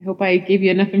I hope I gave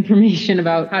you enough information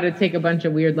about how to take a bunch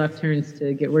of weird left turns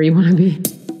to get where you want to be.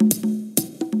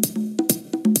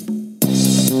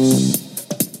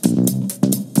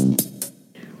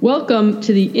 Welcome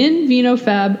to the In Vino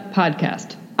Fab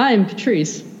podcast. I'm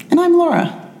Patrice. And I'm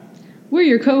Laura. We're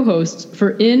your co-hosts for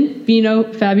In Vino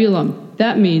Fabulum.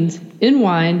 That means In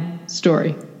Wine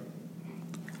Story.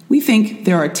 We think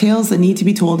there are tales that need to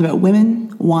be told about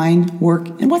women, wine, work,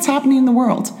 and what's happening in the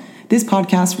world. This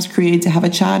podcast was created to have a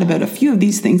chat about a few of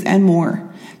these things and more.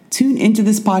 Tune into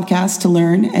this podcast to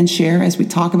learn and share as we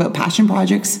talk about passion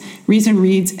projects, recent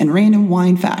reads, and random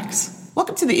wine facts.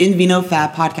 Welcome to the In Vino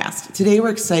Fab podcast. Today we're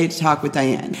excited to talk with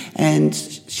Diane, and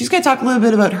she's going to talk a little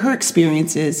bit about her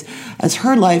experiences as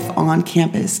her life on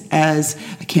campus as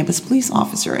a campus police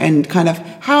officer and kind of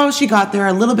how she got there,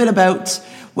 a little bit about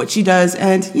what she does,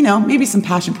 and, maybe some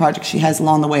passion projects she has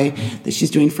along the way that she's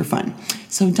doing for fun.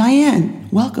 So, Diane,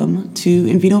 welcome to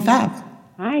In Vino Fab.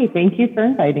 Hi, thank you for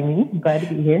inviting me. I'm glad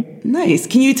to be here. Nice.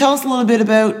 Can you tell us a little bit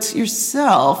about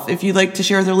yourself, if you'd like to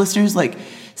share with our listeners,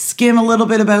 skim a little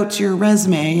bit about your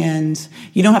resume, and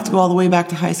you don't have to go all the way back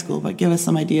to high school, but give us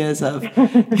some ideas of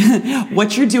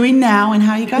what you're doing now and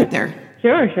how you got there.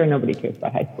 Sure. Nobody cares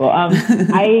about high school.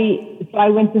 I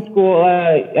went to school.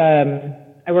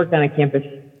 I worked on a campus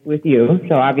with you,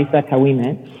 so obviously that's how we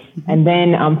met. And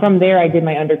then from there, I did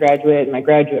my undergraduate and my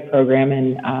graduate program,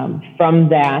 and from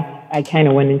that, I kind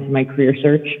of went into my career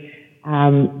search.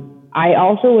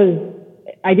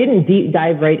 I didn't deep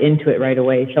dive right into it right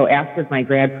away. So after my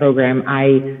grad program,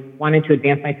 I wanted to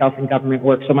advance myself in government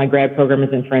work. So my grad program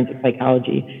is in forensic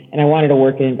psychology, and I wanted to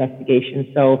work in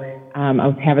investigation. So I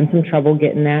was having some trouble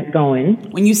getting that going.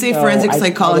 When you say forensic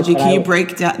psychology, can you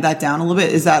break that down a little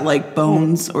bit? Is that like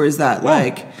bones, or is that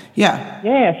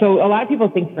Yeah. So a lot of people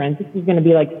think forensics is going to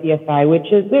be like CSI,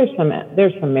 which is there's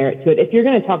some merit to it. If you're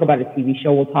going to talk about a TV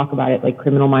show, we'll talk about it. Like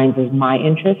Criminal Minds is my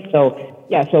interest. So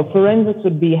forensics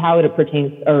would be how it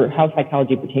pertains, or how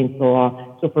psychology pertains to the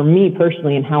law. So for me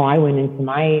personally, and how I went into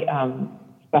my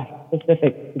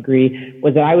specific degree,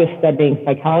 was that I was studying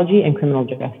psychology and criminal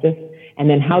justice, and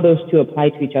then how those two apply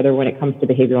to each other when it comes to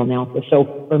behavioral analysis.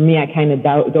 So for me, I kind of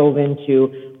dove into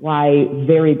why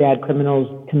very bad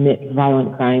criminals commit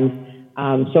violent crimes.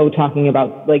 So talking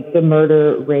about like the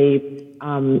murder, rape,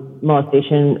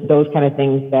 molestation, those kind of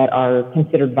things that are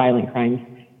considered violent crimes,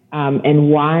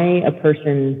 and why a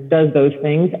person does those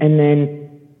things. And then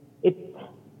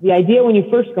the idea when you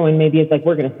first go in maybe is like,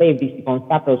 we're going to save these people and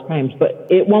stop those crimes, but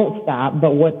it won't stop.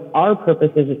 But what our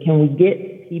purpose is can we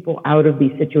get people out of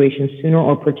these situations sooner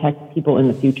or protect people in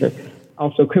the future?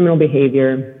 Also criminal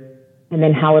behavior, and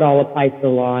then how it all applies to the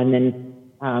law. And then,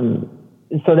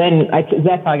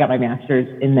 that's how I got my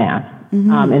master's in that.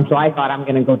 Mm-hmm. And so I thought I'm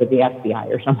going to go to the FBI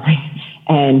or something.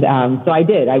 And, so I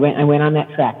did. I went on that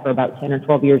track for about 10 or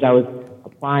 12 years. I was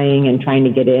applying and trying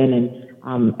to get in,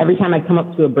 and every time I come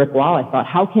up to a brick wall, I thought,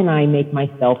 how can I make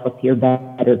myself appear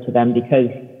better to them? Because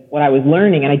what I was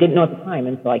learning, and I didn't know at the time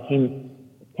until I came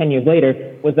 10 years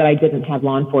later, was that I didn't have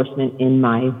law enforcement in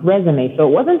my resume. So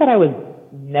it wasn't that I was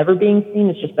never being seen.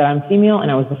 It's just that I'm female,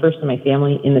 and I was the first in my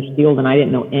family in this field, and I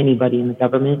didn't know anybody in the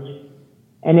government.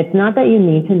 And it's not that you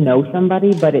need to know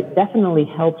somebody, but it definitely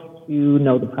helps to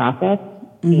know the process.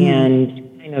 Mm-hmm.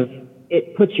 And kind of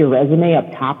it puts your resume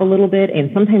up top a little bit.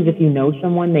 And sometimes if you know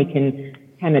someone, they can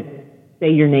kind of say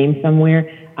your name somewhere.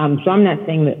 So I'm not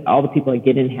saying that all the people I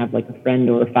get in have like a friend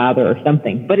or a father or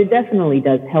something, but it definitely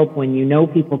does help when you know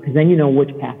people, because then you know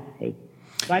which path to take.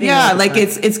 So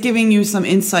it's giving you some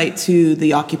insight to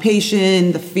the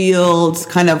occupation, the field,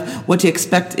 kind of what to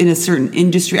expect in a certain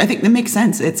industry. I think that makes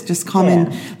sense. It's just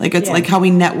common, like how we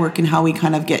network and how we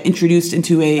kind of get introduced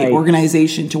into a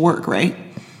organization to work, right?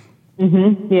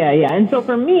 Mm-hmm. Yeah. And so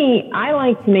for me, I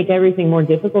like to make everything more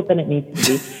difficult than it needs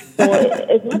to be. So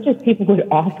as much as people would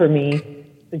offer me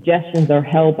suggestions or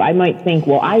help, I might think,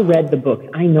 well, I read the books.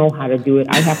 I know how to do it.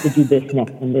 I have to do this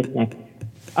next and this next.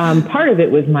 Part of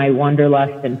it was my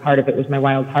wanderlust and part of it was my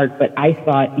wild heart. But I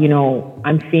thought,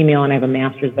 I'm female and I have a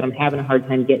master's, but I'm having a hard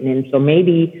time getting in. So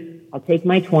maybe I'll take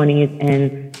my 20s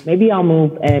and maybe I'll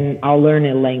move and I'll learn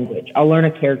a language. I'll learn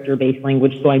a character-based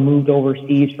language. So I moved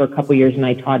overseas for a couple years and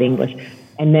I taught English.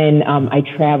 And then I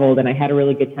traveled and I had a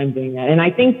really good time doing that. And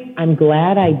I think I'm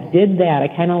glad I did that. I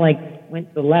kind of went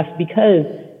to the left because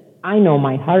I know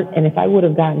my heart. And if I would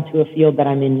have gotten to a field that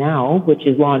I'm in now, which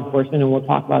is law enforcement, and we'll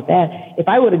talk about that, if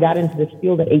I would have got into this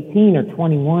field at 18 or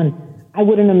 21, I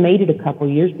wouldn't have made it a couple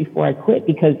of years before I quit,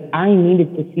 because I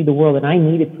needed to see the world and I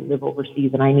needed to live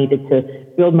overseas and I needed to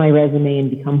build my resume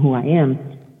and become who I am.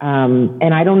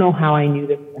 And I don't know how I knew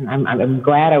this, and I'm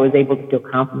glad I was able to feel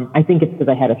confident. I think it's because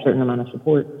I had a certain amount of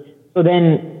support. So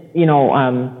then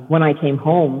when I came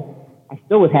home, I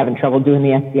still was having trouble doing the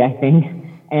FBI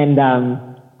thing. And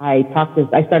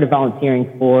I started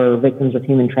volunteering for victims of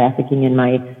human trafficking in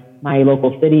my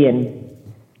local city. And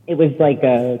it was like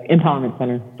a empowerment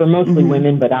center for mostly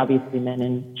women, but obviously men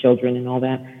and children and all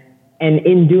that. And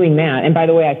in doing that, and by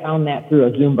the way, I found that through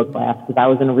a Zumba class because I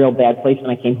was in a real bad place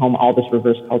when I came home, all this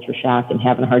reverse culture shock and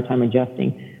having a hard time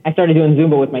adjusting. I started doing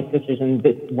Zumba with my sisters, and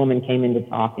this woman came in to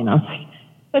talk, and I was like,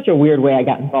 such a weird way I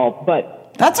got involved.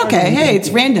 But that's okay. Hey,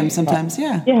 it's random sometimes.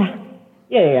 Yeah.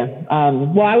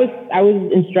 Well, I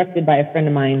was instructed by a friend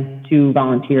of mine to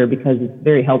volunteer because it's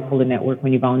very helpful to network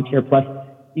when you volunteer. Plus,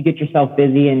 you get yourself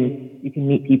busy and you can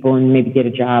meet people and maybe get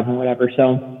a job and whatever.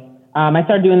 So I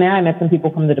started doing that. I met some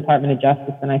people from the Department of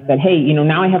Justice, and I said, hey,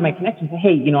 now I have my connections.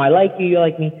 Hey, I like you, you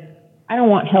like me. I don't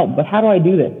want help, but how do I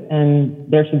do this?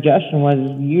 And their suggestion was,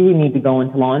 you need to go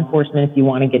into law enforcement if you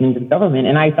want to get into the government.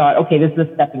 And I thought, okay, this is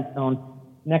a stepping stone.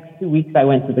 Next 2 weeks, I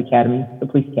went to the academy, the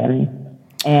police academy.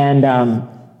 And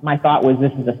my thought was,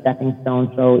 this is a stepping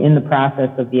stone. So in the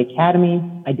process of the academy,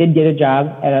 I did get a job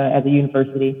at a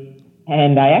university.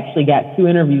 And I actually got 2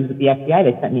 interviews with the FBI.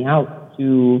 They sent me out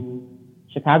to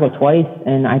Chicago twice,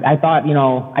 and I thought,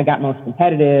 I got most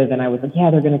competitive, and I was like,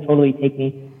 yeah, they're going to totally take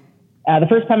me. The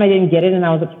first time I didn't get it, and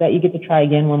I was upset. You get to try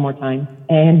again one more time.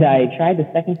 And I tried the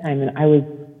second time, and I was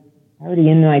already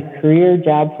in my career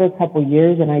job for a couple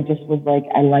years, and I just was like,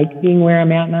 I like being where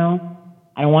I'm at now.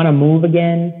 I don't want to move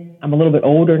again. I'm a little bit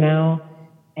older now.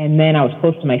 And then I was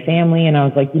close to my family, and I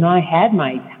was like, I had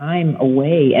my time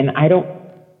away, and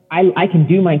I can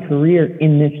do my career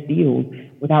in this field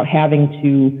without having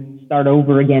to start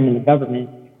over again in the government.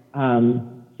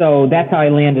 So that's how I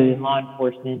landed in law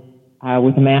enforcement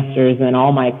with a master's and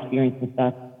all my experience and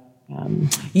stuff.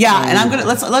 And I'm gonna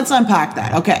let's unpack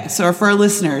that. Okay, so for our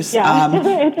listeners, it's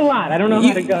a lot. I don't know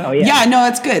how to go. No,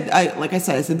 it's good. Like I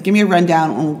said, give me a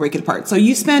rundown and we'll break it apart. So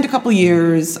you spent a couple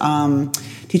years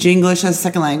teaching English as a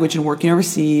second language and working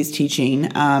overseas teaching.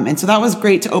 And so that was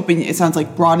great to open, it sounds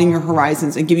like, broaden your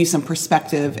horizons and give you some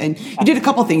perspective. And you did a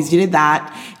couple things. You did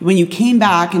that. When you came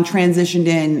back and transitioned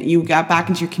in, you got back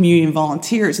into your community and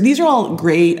volunteered. So these are all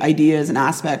great ideas and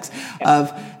aspects of,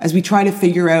 as we try to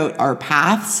figure out our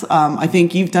paths. I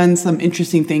think you've done some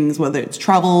interesting things, whether it's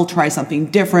travel, try something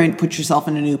different, put yourself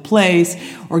in a new place,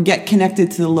 or get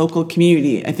connected to the local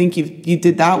community. I think you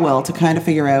did that well to kind of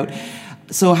figure out,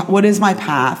 so what is my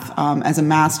path as a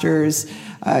master's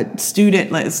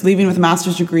student, leaving with a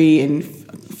master's degree in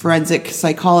forensic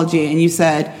psychology? And you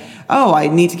said, oh, I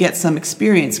need to get some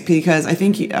experience, because I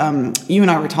think you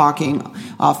and I were talking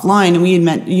offline, and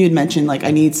you had mentioned, like,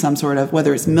 I need some sort of,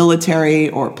 whether it's military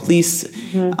or police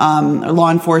or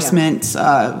law enforcement,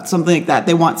 something like that.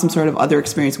 They want some sort of other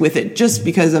experience with it, just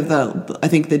because of I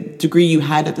think the degree you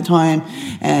had at the time.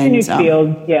 And in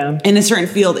field, in a certain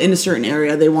field, in a certain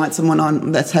area, they want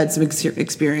someone that's had some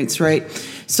experience, right?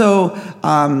 So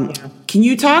can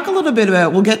you talk a little bit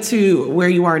about, we'll get to where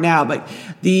you are now, but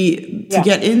to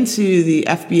get into the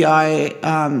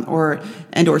FBI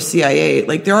or CIA,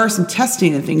 like, there are some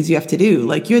testing and things you have to do.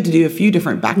 Like, you had to do a few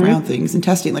different background things and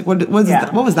testing. Like, what was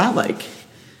that like?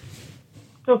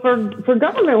 So for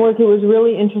government work, it was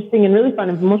really interesting and really fun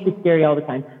and mostly scary all the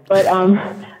time. But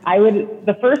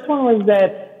the first one was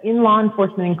that in law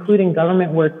enforcement, including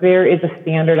government work, there is a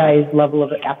standardized level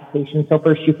of application. So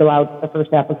first you fill out the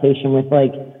first application with,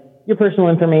 like, your personal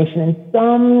information, and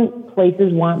some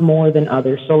places want more than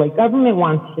others. So, like, government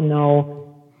wants to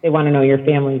know, they want to know your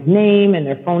family's name and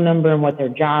their phone number and what their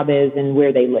job is and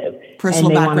where they live. Personal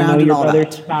and they background want to know and your all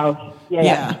brother's that. spouse.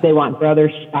 They want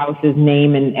brother's spouse's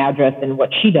name and address and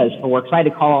what she does for work. So I had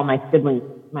to call all my siblings,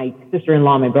 my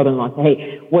sister-in-law, my brother-in-law, and say,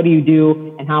 hey, what do you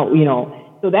do and how,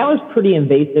 So that was pretty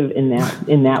invasive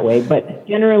in that way. But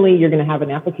generally, you're going to have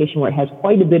an application where it has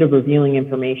quite a bit of revealing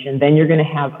information. Then you're going to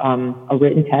have a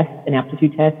written test, an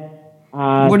aptitude test.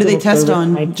 What do they test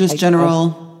on? Just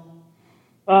general?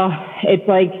 It's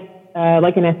like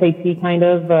an SAT kind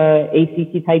of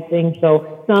ACT type thing.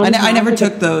 So I never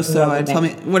took those. So tell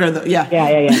me, what are the? Yeah.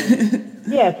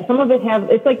 Yeah. So some of it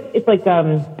it's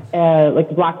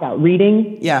like blocked out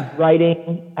reading,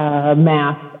 writing,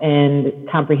 math, and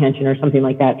comprehension or something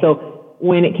like that. So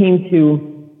when it came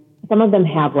to, some of them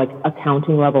have like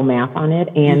accounting level math on it,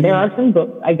 and there are some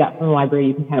books I got from the library.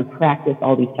 You can kind of practice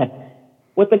all these tests.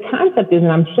 What the concept is,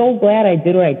 and I'm so glad I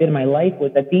did what I did in my life,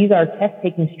 was that these are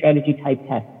test-taking strategy type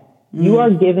tests. You are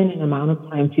given an amount of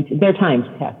time they're timed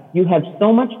tests. You have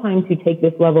so much time to take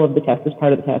this level of the test, this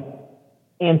part of the test.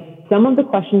 And some of the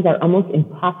questions are almost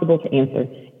impossible to answer.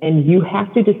 And you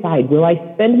have to decide, will I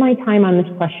spend my time on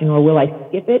this question or will I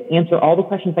skip it, answer all the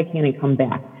questions I can and come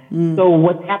back? So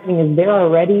what's happening is they're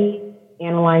already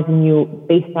analyzing you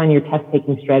based on your test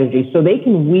taking strategy. So they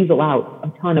can weasel out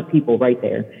a ton of people right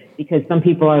there, because some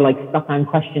people are like stuck on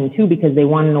question 2 because they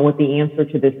want to know what the answer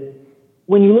to this.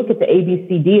 When you look at the A, B,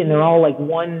 C, D and they're all like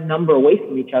one number away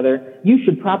from each other, you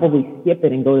should probably skip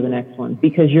it and go to the next one,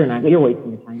 because you're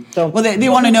wasting your time. So, well, they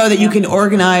want to know that you can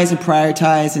organize and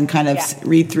prioritize and kind of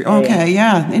read through. Okay.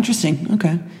 Yeah. Interesting.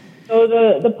 Okay. So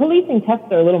the policing tests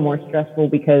are a little more stressful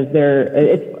because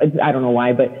it's I don't know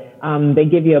why, but they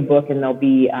give you a book and there'll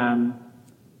be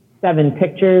 7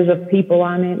 pictures of people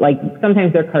on it. Like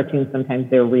sometimes they're cartoons, sometimes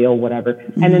they're real, whatever.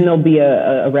 Mm-hmm. And then there'll be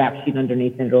a rap sheet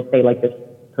underneath, and it'll say like this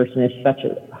person is such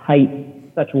a height,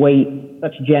 such weight,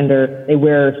 such gender. They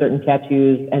wear certain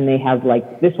tattoos, and they have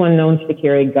like this one known to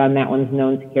carry a gun, that one's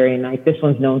known to carry a knife, this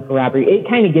one's known for robbery. It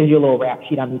kind of gives you a little rap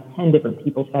sheet on these 10 different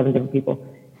people, 7 different people.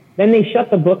 Then they shut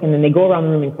the book, and then they go around the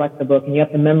room and collect the book, and you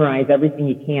have to memorize everything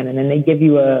you can. And then they give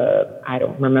you I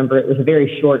don't remember, it was a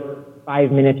very short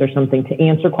 5 minutes or something to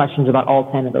answer questions about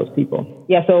all 10 of those people.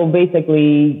 Yeah, so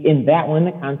basically in that one,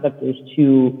 the concept is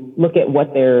to look at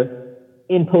what they're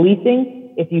in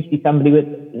policing. If you see somebody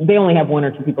they only have 1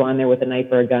 or 2 people on there with a knife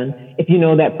or a gun. If you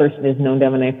know that person is known to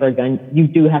have a knife or a gun, you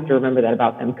do have to remember that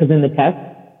about them, because in the test,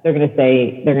 they're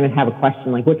going to have a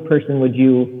question like, which person would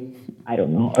you, I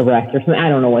don't know, arrest or something. I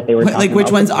don't know what they were talking like which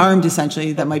about. one's armed,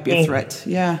 essentially, that might be a threat.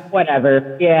 Yeah.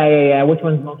 Whatever. Yeah. Which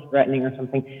one's most threatening or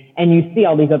something. And you see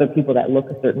all these other people that look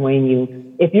a certain way,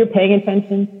 and if you're paying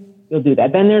attention, you'll do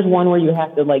that. Then there's one where you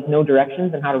have to like know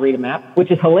directions and how to read a map, which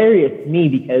is hilarious to me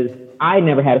because I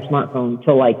never had a smartphone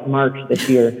till like March this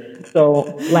year. So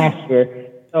last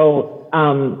year. So,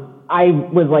 I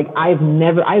was like,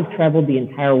 I've traveled the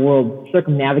entire world,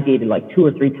 circumnavigated like 2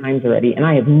 or 3 times already, and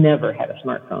I have never had a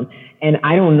smartphone. And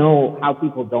I don't know how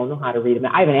people don't know how to read a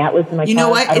map. I have an atlas in my car. You know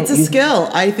what? It's a skill.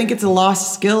 I think it's a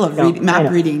lost skill of map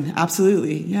reading.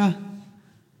 Absolutely. Yeah.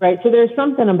 Right. So there's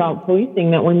something about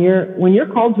policing that when you're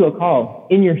called to a call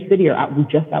in your city or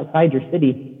just outside your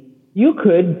city, you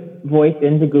could voice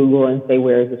into Google and say,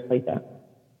 where is this place at?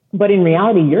 But in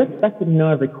reality, you're expected to know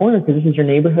every corner because this is your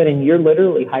neighborhood and you're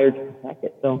literally hired to protect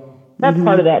it. So that's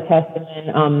part of that test. And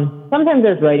then sometimes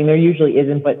there's writing. There usually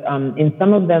isn't. But in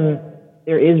some of them,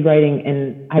 there is writing.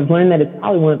 And I've learned that it's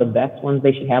probably one of the best ones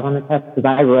they should have on the test, because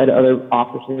I've read other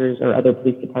officers or other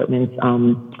police departments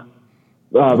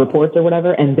reports or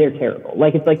whatever, and they're terrible.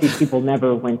 Like, it's like these people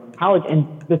never went to college.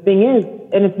 And the thing is,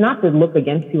 and it's not to look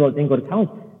against people that didn't go to college,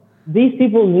 these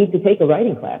people need to take a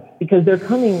writing class because they're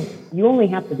coming. You only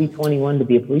have to be 21 to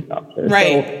be a police officer.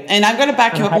 Right. So, and I'm going to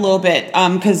back you up a little bit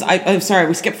because I'm sorry,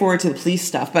 we skipped forward to the police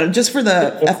stuff, but just for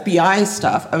the FBI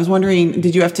stuff, I was wondering,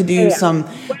 did you have to do some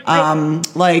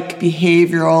like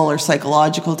behavioral or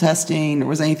psychological testing, or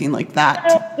was anything like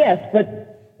that? Yes, but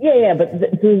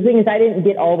the thing is, I didn't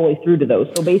get all the way through to those.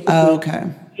 So basically,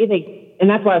 and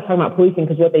that's why I was talking about policing,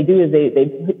 because what they do is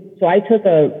so I took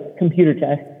a computer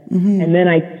test, and then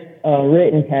I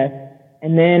written test,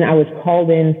 and then I was called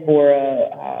in for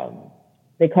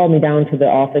they called me down to the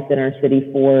office in our city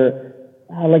for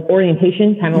like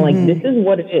orientation, kind of like, this is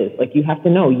what it is. Like, you have to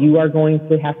know you are going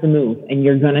to have to move, and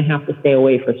you're going to have to stay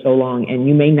away for so long, and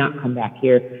you may not come back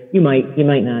here. You might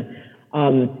not.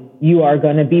 You are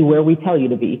going to be where we tell you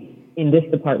to be in this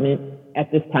department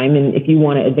at this time, and if you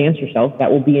want to advance yourself,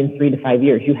 that will be in 3 to 5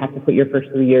 years. You have to put your first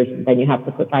 3 years, then you have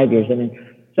to put 5 years in.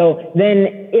 So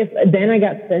then I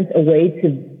got sent away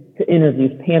to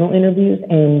interviews, panel interviews,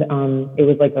 and it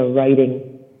was like a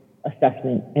writing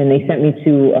assessment. And they sent me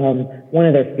to one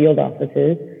of their field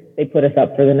offices. They put us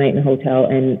up for the night in a hotel,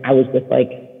 and I was with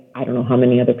like, I don't know how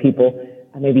many other people,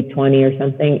 maybe 20 or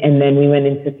something. And then we went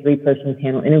into 3-person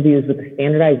panel interviews with a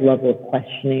standardized level of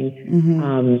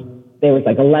questioning. There was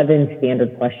like 11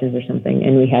 standard questions or something,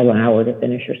 and we had 1 hour to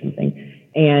finish or something.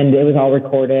 And it was all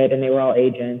recorded, and they were all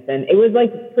agents. And it was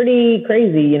like pretty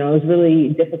crazy, it was really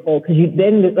difficult, because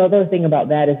then the other thing about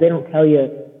that is they don't tell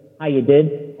you how you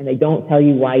did, and they don't tell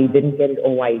you why you didn't get it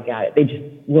or why you got it. They just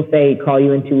will say, call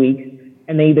you in 2 weeks,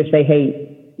 and they either say,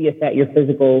 hey, see us at your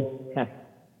physical test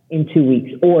in 2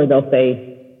 weeks, or they'll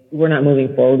say, we're not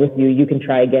moving forward with you. You can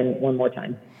try again one more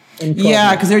time.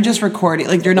 Yeah, because they're just recording.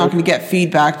 Like, they're not going to get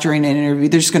feedback during an interview.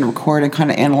 They're just going to record and kind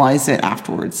of analyze it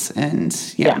afterwards and,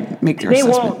 make their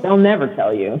assessment. They'll never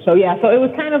tell you. So, so it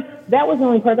was kind of, that was the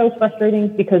only part that was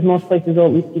frustrating, because most places will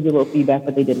at least give you a little feedback,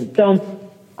 but they didn't. So,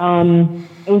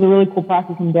 it was a really cool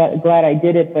process. I'm glad I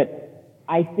did it, but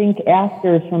I think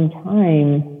after some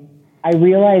time, I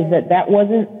realized that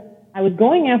wasn't I was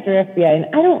going after FBI, and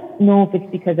I don't know if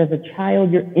it's because as a child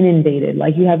you're inundated.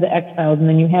 Like you have the X-Files, and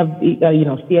then you have the,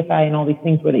 CSI and all these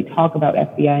things where they talk about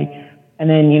FBI, and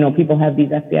then people have these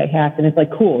FBI hats, and it's like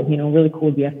cool, really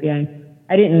cool to be FBI.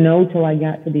 I didn't know till I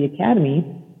got to the academy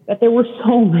that there were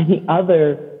so many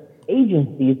other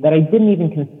agencies that I didn't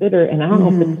even consider, and I don't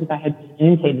know if it's because I had been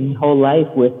inundated my whole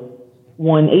life with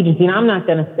one agency. And I'm not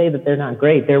going to say that they're not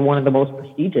great. They're one of the most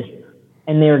prestigious.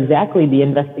 And they're exactly the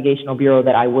investigational bureau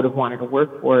that I would have wanted to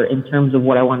work for in terms of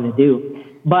what I wanted to do.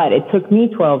 But it took me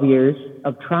 12 years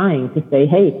of trying to say,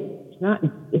 hey,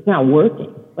 it's not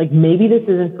working. Like maybe this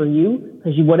isn't for you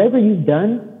because whatever you've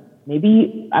done,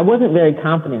 maybe I wasn't very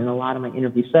confident in a lot of my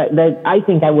interviews. So I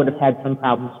think I would have had some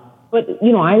problems. But,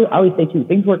 I always say too,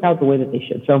 things work out the way that they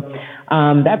should. So,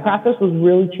 that process was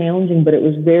really challenging, but it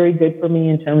was very good for me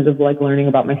in terms of like learning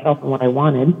about myself and what I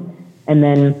wanted. And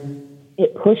then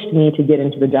it pushed me to get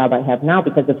into the job I have now,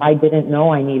 because if I didn't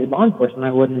know I needed law enforcement,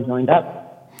 I wouldn't have joined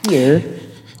up here.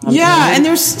 And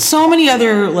there's so many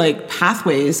other like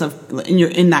pathways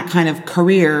in that kind of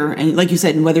career, and like you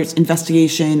said, whether it's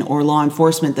investigation or law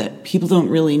enforcement, that people don't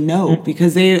really know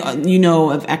because they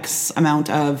of X amount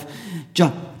of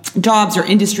jobs or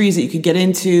industries that you could get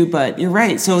into. But you're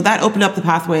right, so that opened up the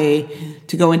pathway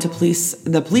to go into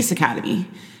the police academy.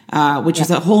 Which is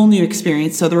a whole new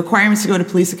experience. So the requirements to go to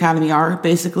police academy are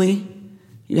basically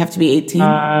you have to be 18.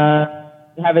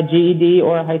 You have a GED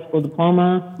or a high school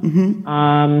diploma.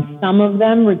 Some of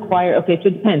them require, so it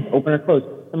depends, open or closed.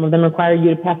 Some of them require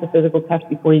you to pass a physical test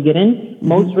before you get in.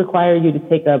 Most require you to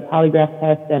take a polygraph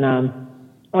test and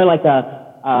or like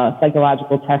a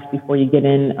psychological test before you get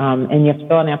in, and you have to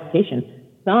fill out an application.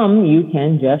 Some you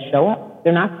can just show up.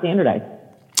 They're not standardized.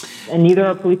 And neither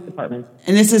are police departments.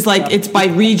 And this is like, it's by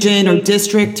region or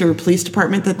district or police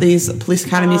department that these police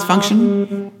academies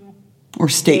function? Or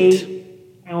state?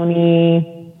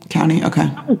 County, okay.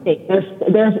 State.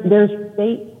 There's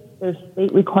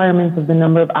state requirements of the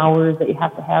number of hours that you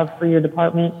have to have for your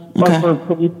department, or for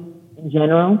police in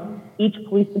general. Each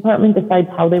police department decides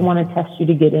how they want to test you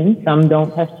to get in. Some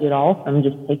don't test you at all. Some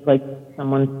just take like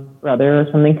someone's brother or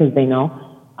something because they know.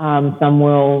 Some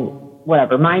will...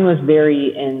 whatever. Mine was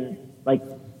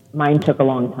mine took a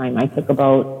long time. I took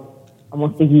about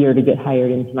almost a year to get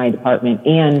hired into my department,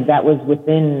 and that was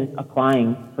within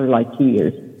applying for like 2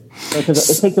 years. So it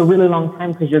takes a really long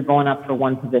time because you're going up for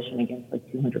one position against like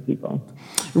 200 people.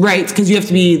 Right, because you have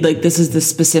to be like, this is the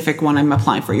specific one I'm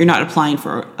applying for. You're not applying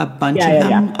for a bunch of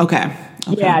them? Yeah. Okay.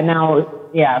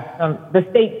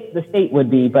 The state would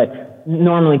be, but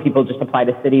normally people just apply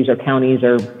to cities or counties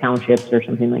or townships or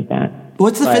something like that.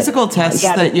 What's the physical test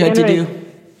that you had to do?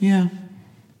 Yeah.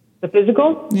 The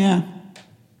physical? Yeah.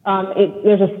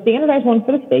 There's a standardized one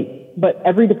for the state, but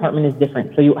every department is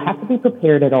different. So you have to be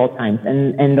prepared at all times.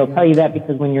 And they'll tell you that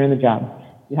because when you're in the job,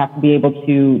 you have to be able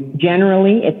to,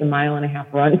 generally, it's a 1.5 mile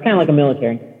run. It's kind of like a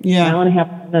military. Yeah. 1.5 mile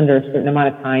run under a certain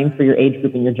amount of time for your age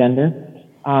group and your gender.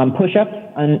 Push-ups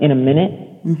in a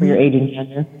minute for your age and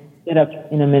gender. Sit-ups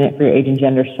in a minute for your age and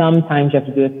gender. Sometimes you have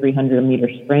to do a 300-meter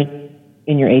sprint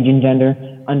in your age and gender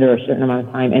under a certain amount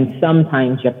of time, and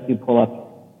sometimes you have to do pull-ups.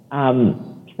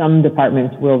 Some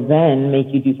departments will then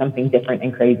make you do something different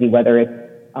and crazy, whether it's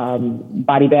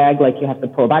body bag, like you have to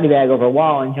pull a body bag over a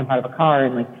wall and jump out of a car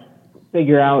and like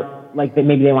figure out like that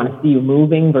maybe they want to see you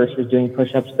moving versus doing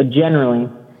push-ups. But generally,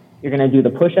 you're going to do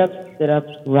the push-ups,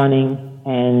 sit-ups, running,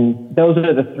 and those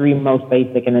are the three most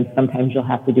basic, and then sometimes you'll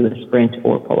have to do a sprint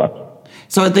or pull-ups.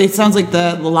 So it sounds like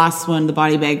the last one, the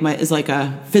body bag, is like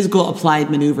a physical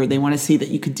applied maneuver. They want to see that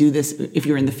you could do this if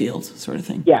you're in the field, sort of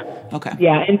thing. Yeah. Okay.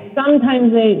 Yeah, and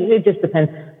sometimes it just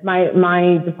depends.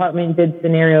 My department did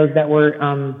scenarios that were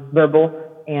verbal,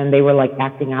 and they were like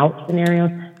acting out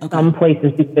scenarios. Okay. Some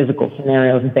places do physical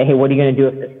scenarios and say, hey, what are you going to do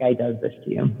if this guy does this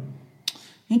to you?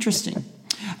 Interesting.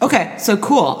 Okay, so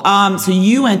cool. So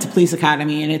you went to police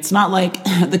academy, and it's not like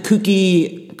the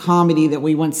kooky comedy that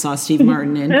we once saw Steve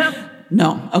Martin in.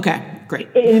 No. Okay,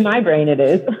 great. In my brain, it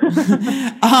is.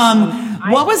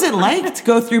 What was it like to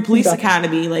go through police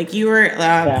academy? Like you were,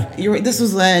 this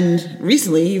was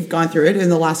recently you've gone through it in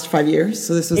the last 5 years.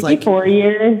 So this was like 4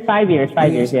 years, 5 years,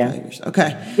 5 years. Yeah. 5 years.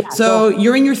 Okay. Yeah, so you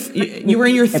were in your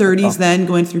 30s then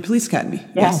going through police academy.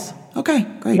 Yeah. Yes. Okay,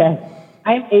 great. Yeah.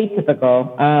 I'm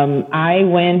atypical. I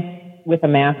went with a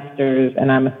master's,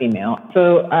 and I'm a female.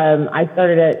 So I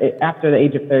started after the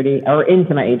age of 30, or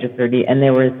into my age of 30, and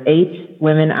there was 8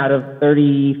 women out of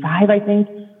 35, I think,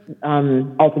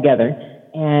 altogether.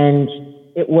 And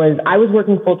I was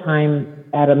working full time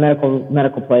at a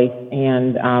medical place,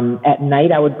 and at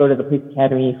night I would go to the police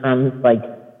academy from like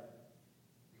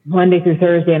Monday through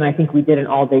Thursday, and I think we did an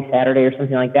all-day Saturday or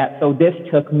something like that. So this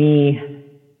took me,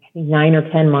 I think, 9 or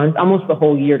 10 months, almost the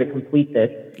whole year to complete this.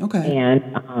 Okay. And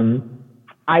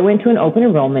I went to an open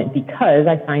enrollment because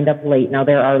I signed up late. Now,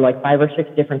 there are like 5 or 6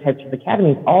 different types of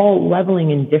academies, all leveling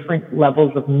in different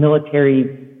levels of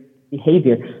military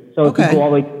behavior. So Okay. people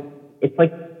always, it's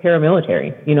like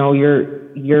paramilitary. You know,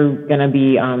 you're going to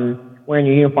be wearing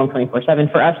your uniform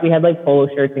 24/7. For us, we had like polo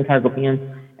shirts and cargo pants,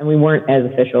 and we weren't as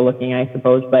official looking, I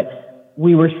suppose, but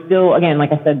we were still, again,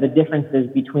 like I said, the differences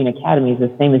between academies,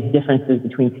 the same as differences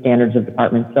between standards of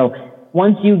departments. So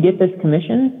once you get this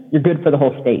commission, you're good for the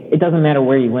whole state. It doesn't matter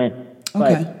where you went,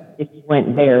 Okay. but if you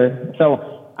went there. So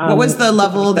what was the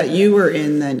level that you were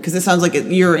in then? Because it sounds like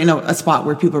you're in a spot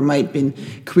where people might have been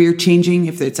career changing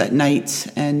if it's at night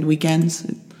and weekends.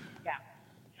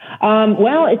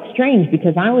 Well, it's strange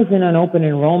because I was in an open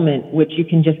enrollment, which you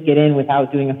can just get in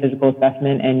without doing a physical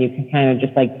assessment, and you can kind of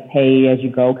just like pay as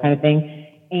you go kind of thing.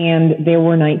 And there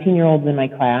were 19-year-olds in my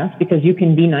class, because you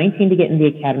can be 19 to get in the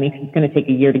academy because it's going to take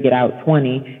a year to get out,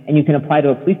 20, and you can apply to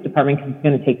a police department because it's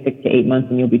going to take 6 to 8 months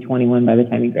and you'll be 21 by the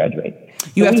time you graduate.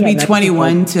 You So have to we be had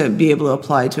 21 to be able to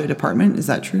apply to a department. Is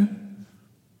that true?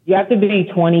 You have to be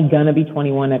 20, gonna be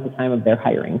 21 at the time of their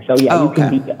hiring. So yeah, Oh, you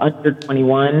can okay. be under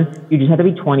 21. You just have to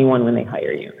be 21 when they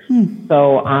hire you.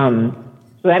 So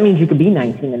that means you could be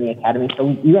 19 in the academy.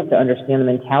 So you have to understand the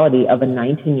mentality of a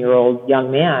 19-year-old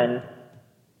young man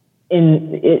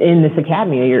in this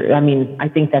academy. I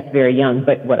think that's very young,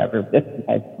 but whatever. That's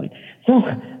besides the point. So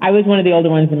I was one of the older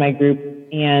ones in my group,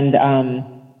 and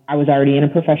I was already in a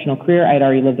professional career. I had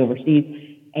already lived overseas.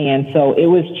 And so it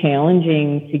was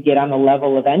challenging to get on the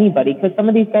level of anybody, because some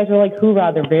of these guys were like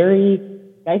hoorah. They're very,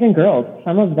 guys and girls.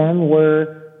 Some of them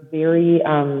were very,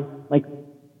 some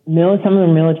of them were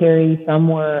military. Some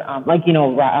were, what do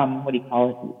you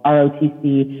call it?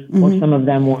 ROTC, or some of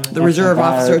them were The Reserve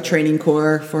Officer Training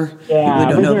Corps, for people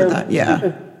who don't know about that.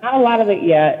 Yeah. Not a lot of it,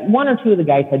 yeah. 1 or 2 of the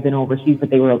guys had been overseas, but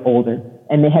they were older,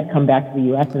 and they had come back to the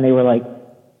U.S., and they were like,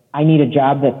 I need a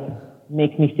job that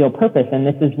makes me feel purpose, and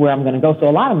this is where I'm going to go. So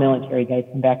a lot of military guys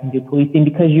come back and do policing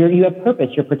because you have purpose.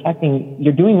 You're protecting,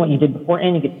 you're doing what you did before,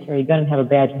 and you get to carry a gun and have a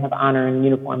badge and have honor and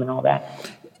uniform and all that.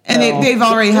 And they've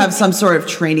already have some sort of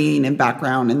training and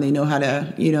background, and they know how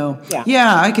to,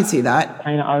 yeah, I could see that.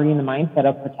 Kind of already in the mindset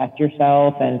of protect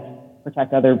yourself and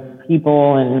protect other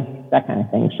people and that kind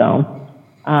of thing. So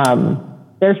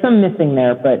there's some missing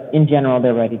there, but in general,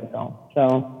 they're ready to go.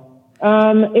 So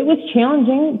it was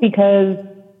challenging because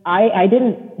I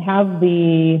didn't have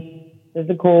the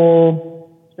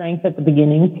physical strength at the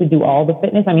beginning to do all the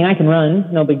fitness. I mean, I can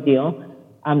run, no big deal.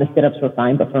 The sit-ups were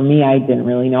fine, but for me, I didn't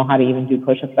really know how to even do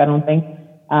push-ups, I don't think.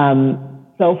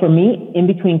 So for me, in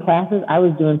between classes, I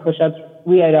was doing push-ups.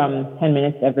 We had 10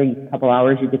 minutes every couple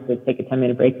hours. You get to take a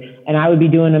 10-minute break, and I would be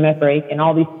doing them at break, and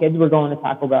all these kids were going to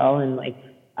Taco Bell, and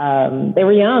they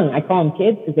were young. I call them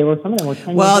kids because some of them were 10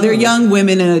 years Well, they're old. young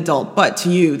women and adult, but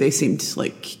to you, they seemed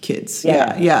like kids.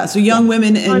 Yeah. Yeah. So young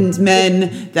women and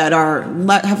men that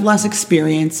have less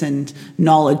experience and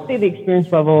knowledge. I'd say the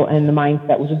experience level and the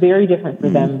mindset was very different for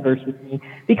them versus me,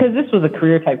 because this was a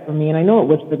career type for me, and I know it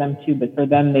was for them too, but for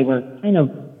them, they were kind of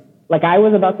like I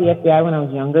was about the FBI when I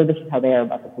was younger. This is how they are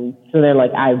about the police. So they're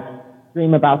like, I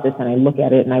dream about this, and I look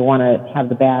at it, and I want to have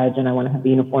the badge, and I want to have the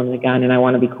uniform and the gun, and I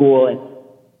want to be cool. And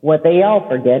what they all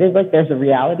forget is like there's a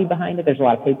reality behind it. There's a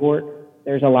lot of paperwork.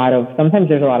 Sometimes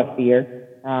there's a lot of fear.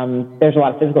 There's a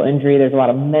lot of physical injury. There's a lot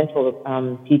of mental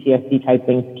PTSD type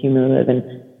things cumulative, and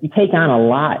you take on a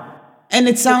lot. And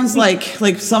it sounds like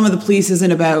some of the police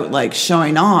isn't about like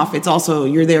showing off. It's also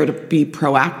you're there to be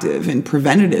proactive and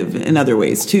preventative in other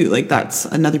ways too. Like that's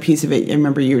another piece of it. I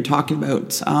remember you were talking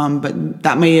about, but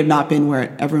that may have not been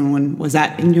where everyone was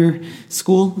at in your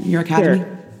school, in your academy.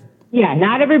 Sure. Yeah,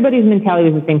 not everybody's mentality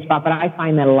is the same spot, but I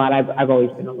find that a lot. I've always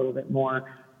been a little bit more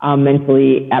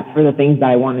mentally apt for the things that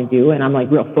I want to do, and I'm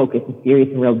like real focused and serious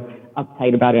and real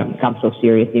uptight about it. I'm so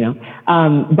serious,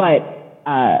 But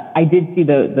I did see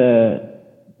the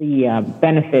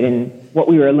benefit in what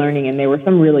we were learning, and there were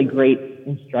some really great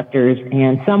instructors,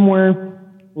 and some were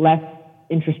less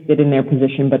interested in their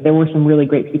position, but there were some really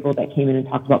great people that came in and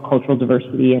talked about cultural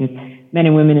diversity and men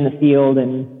and women in the field.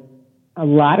 And a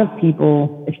lot of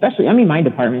people, especially, my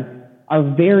department, are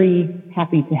very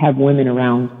happy to have women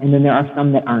around, and then there are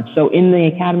some that aren't. So in the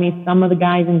academy, some of the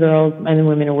guys and girls, men and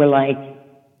women, were like,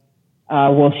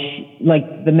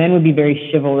 the men would be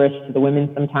very chivalrous to the women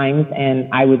sometimes, and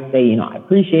I would say, I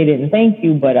appreciate it and thank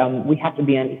you, but we have to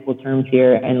be on equal terms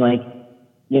here, and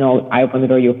I open the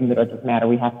door, you open the door, it doesn't matter.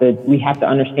 We have to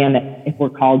understand that if we're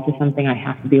called to something, I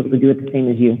have to be able to do it the same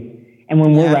as you. And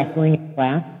when we're wrestling in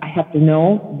class, I have to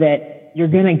know that you're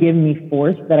going to give me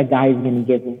force that a guy is going to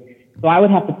give me. So I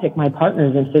would have to pick my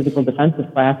partners in physical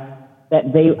defensive class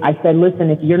I said, listen,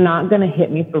 if you're not going to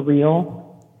hit me for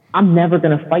real, I'm never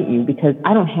going to fight you because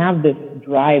I don't have this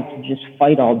drive to just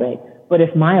fight all day. But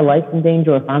if my life's in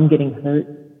danger, or if I'm getting hurt,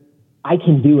 I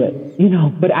can do it,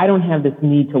 but I don't have this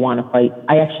need to want to fight.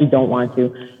 I actually don't want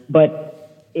to. But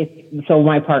so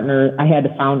my partner, I had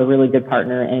to found a really good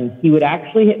partner, and he would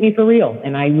actually hit me for real,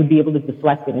 and I would be able to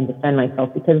deflect it and defend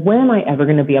myself, because when am I ever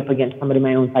going to be up against somebody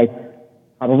my own size?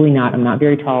 Probably not. I'm not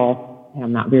very tall, and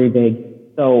I'm not very big.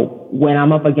 So when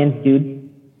I'm up against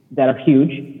dudes that are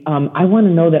huge, I want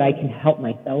to know that I can help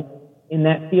myself in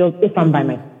that field if I'm by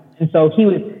myself. And so he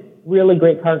was really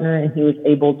great partner, and he was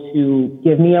able to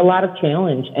give me a lot of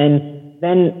challenge. And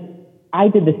then I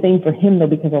did the same for him, though,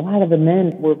 because a lot of the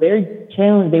men were very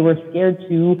challenged. They were scared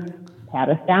to pat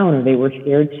us down, or they were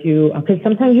scared to, because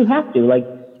sometimes you have to,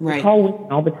 right. Call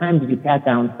women all the time to do pat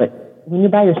downs, but when you're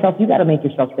by yourself, you got to make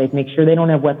yourself safe, make sure they don't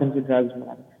have weapons or drugs or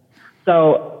whatever.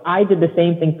 So I did the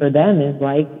same thing for them, is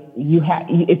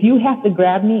if you have to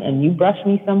grab me and you brush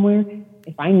me somewhere,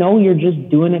 if I know you're just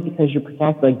doing it because you're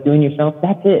protected, doing yourself,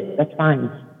 that's it. That's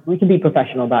fine. We can be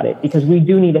professional about it, because we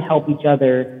do need to help each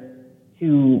other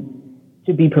to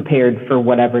be prepared for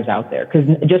whatever's out there. Because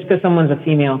just because someone's a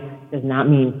female does not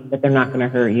mean that they're not going to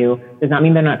hurt you. Does not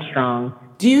mean they're not strong.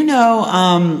 Do you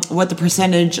know what the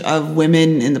percentage of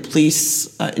women in the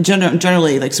police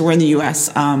generally, so we're in the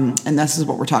U.S., and this is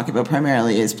what we're talking about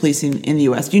primarily, is policing in the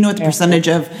U.S. Do you know what the percentage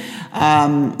of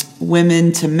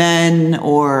women to men,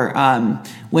 or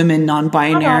women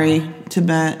non-binary to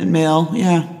male?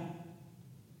 Yeah.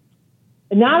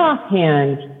 Not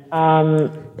offhand.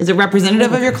 Is it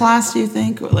representative of your class, do you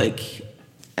think? Or out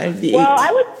of the 8? Well,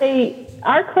 I would say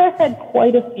our class had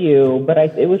quite a few, but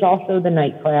it was also the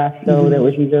night class, so there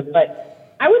was either.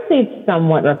 But I would say it's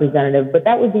somewhat representative, but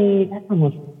that's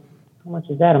almost, how much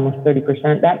is that? Almost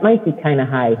 30%. That might be kind of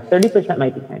high. 30%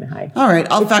 might be kind of high. All right.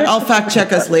 I'll fact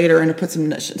check us later and put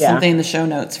something in the show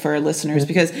notes for our listeners,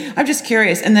 because I'm just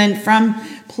curious. And then from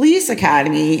Police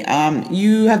Academy,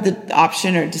 you have the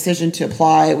option or decision to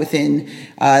apply within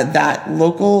that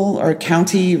local or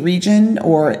county region,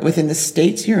 or within the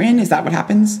state you're in. Is that what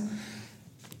happens?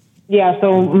 Yeah.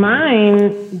 So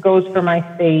mine goes for my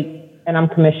state, and I'm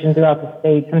commissioned throughout the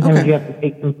state. Sometimes you have to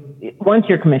take them once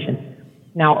you're commissioned.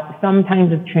 Now,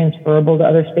 sometimes it's transferable to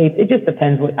other states. It just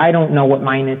depends. I don't know what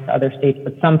mine is to other states,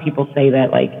 but some people say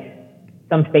that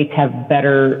some states have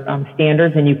better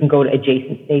standards, and you can go to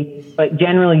adjacent states. But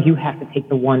generally, you have to take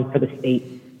the one for the state.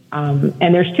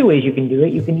 And there's 2 ways you can do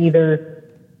it. You can either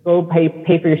go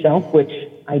pay for yourself, which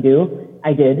I did,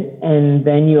 and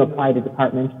then you apply to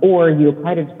departments, or you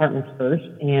apply to departments first,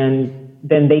 and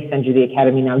then they send you the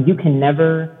academy. Now, you can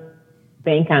never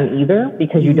bank on either,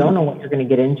 because you don't know what you're going to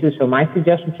get into. So my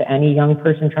suggestion to any young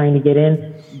person trying to get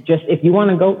in, just if you want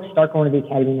to go, start going to the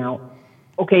academy now.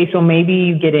 Okay, so maybe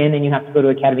you get in and you have to go to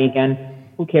academy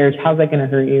again. Who cares? How's that going to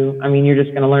hurt you? I mean, you're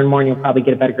just going to learn more, and you'll probably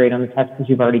get a better grade on the test because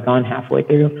you've already gone halfway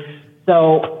through.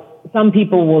 So some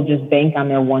people will just bank on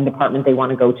their one department they want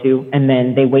to go to, and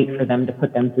then they wait for them to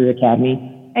put them through the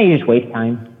academy, and you just waste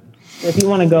time. So if you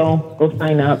want to go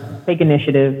sign up, take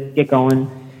initiative, get going,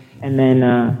 and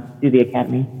then do the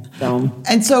academy.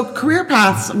 So career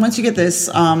paths, once you get this,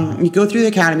 you go through the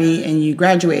academy and you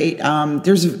graduate,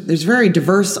 there's very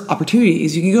diverse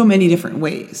opportunities. You can go many different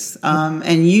ways.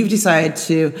 And you've decided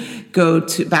to go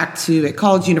back to a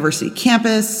college, university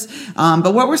campus.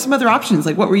 But what were some other options?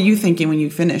 What were you thinking when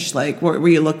you finished? What were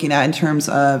you looking at in terms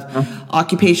of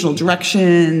occupational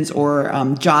directions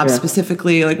or jobs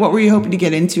specifically? What were you hoping to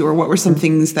get into, or what were some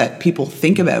things that people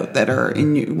think about that were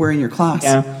in your class?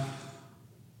 Yeah.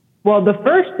 Well, the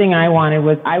first thing I wanted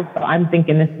was, I'm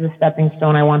thinking this is a stepping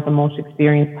stone. I want the most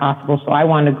experience possible. So I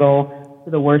wanted to go to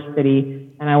the worst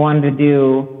city, and I wanted to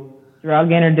do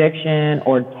drug interdiction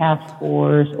or task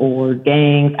force or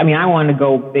gangs. I mean, I wanted to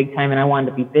go big time, and I wanted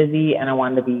to be busy, and I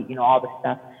wanted to be, all this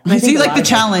stuff. So you like the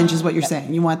challenge is what you're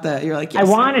saying. You're like, yes.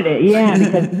 I wanted it. Yeah.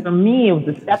 Because for me, it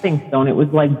was a stepping stone. It was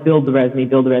build the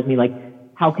resume.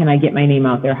 How can I get my name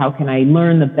out there? How can I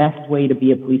learn the best way to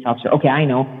be a police officer? Okay, I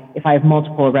know if I have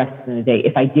multiple arrests in a day,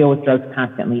 if I deal with drugs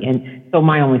constantly. And so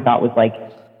my only thought was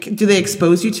do they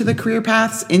expose you to the career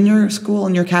paths in your school,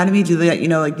 in your academy? Do they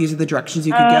let these are the directions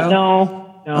you could go?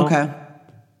 No. Okay.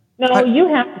 No, you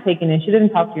have to take initiative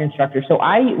and talk to your instructor. So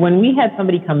when we had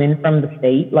somebody come in from the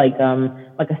state, like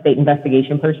a state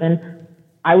investigation person,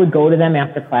 I would go to them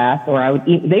after class, or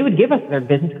they would give us their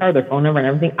business card, their phone number, and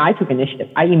everything. I took initiative.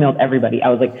 I emailed everybody. I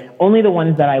was like, only the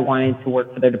ones that I wanted to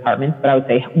work for their departments, but I would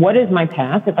say, what is my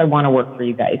path if I want to work for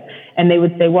you guys? And they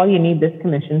would say, well, you need this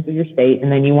commission through your state,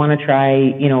 and then you want to try,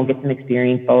 get some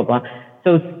experience, blah, blah, blah.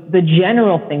 So the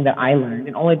general thing that I learned,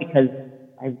 and only because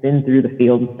I've been through the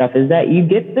field and stuff, is that you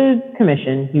get the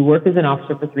commission, you work as an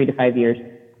officer for 3 to 5 years,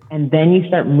 and then you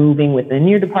start moving within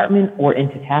your department or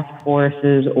into task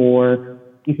forces, or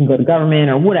you can go to government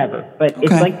or whatever. But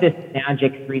It's like this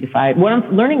magic 3 to 5. What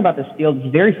I'm learning about this field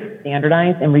is very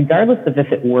standardized, and regardless of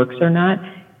if it works or not,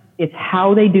 it's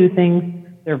how they do things.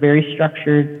 They're very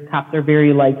structured. Cops are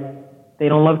very they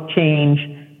don't love change,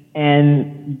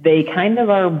 and they kind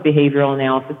of are behavioral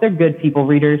analysis. They're good people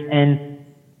readers, and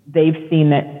they've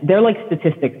seen that they're like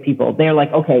statistics people. They're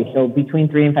like, okay, so between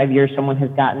 3 and 5 years, someone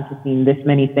has gotten to see this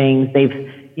many things. They've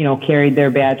carried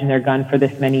their badge and their gun for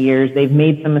this many years. They've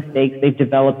made some mistakes. They've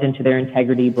developed into their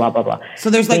integrity, blah, blah, blah. So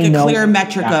there's a clear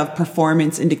metric of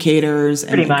performance indicators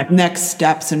and next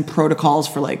steps and protocols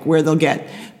for where they'll get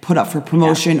put up for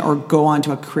promotion or go on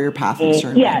to a career path.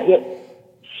 Sure. Yeah,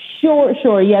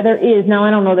 there is. Now, I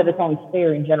don't know that it's always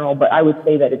fair in general, but I would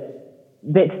say that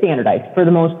it's standardized for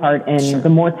the most part. And the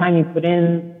more time you put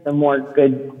in, the more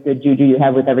good juju you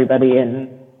have with everybody,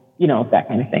 and, that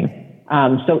kind of thing.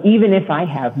 So even if I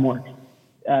have more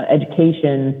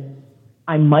education,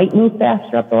 I might move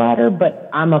faster up the ladder, but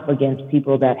I'm up against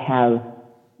people that have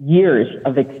years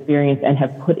of experience and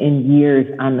have put in years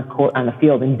on the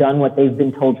field and done what they've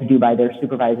been told to do by their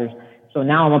supervisors. So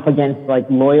now I'm up against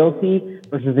loyalty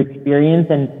versus experience,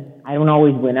 and I don't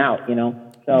always win out,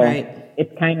 So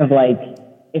It's kind of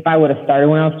if I would have started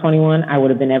when I was 21, I would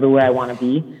have been everywhere I want to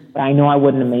be, but I know I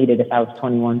wouldn't have made it if I was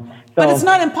 21. But it's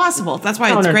not impossible. That's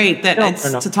why it's great that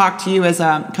to talk to you as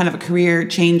a kind of a career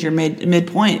changer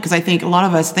midpoint, because I think a lot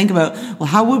of us think about, well,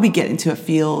 how would we get into a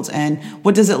field and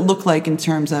what does it look like in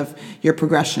terms of your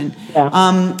progression?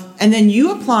 Yeah. And then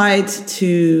you applied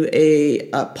to a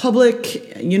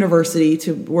public university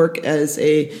to work as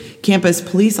a campus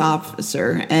police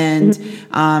officer, and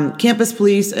campus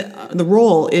police, the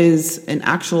role is an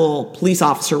actual police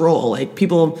officer role.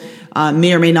 People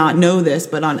may or may not know this,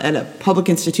 but at a public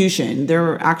institution, there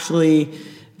are actually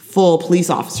full police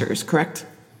officers, correct?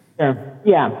 Sure.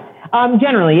 Yeah.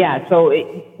 Generally, yeah. So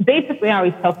basically, I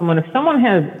always tell someone, if someone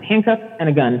has handcuffs and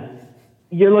a gun,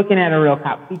 you're looking at a real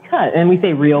cop, and we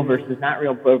say real versus not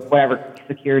real, whatever,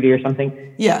 security or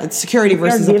something. Yeah, it's security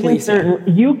versus a police.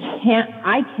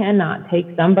 I cannot take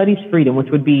somebody's freedom, which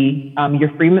would be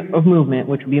your freedom of movement,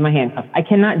 which would be my handcuffs. I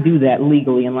cannot do that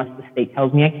legally unless the state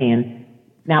tells me I can.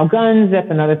 Now, guns, that's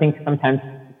another thing. Sometimes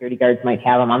security guards might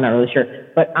have them. I'm not really sure.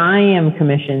 But I am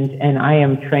commissioned and I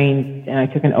am trained, and I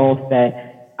took an oath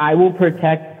that I will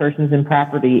protect persons and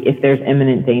property if there's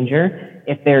imminent danger.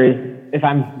 If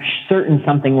I'm certain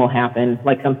something will happen,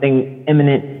 like something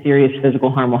imminent, serious physical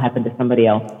harm will happen to somebody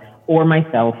else or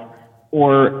myself,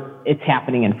 or it's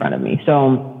happening in front of me.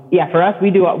 So, yeah, for us,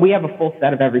 we have a full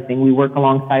set of everything. We work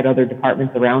alongside other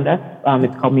departments around us.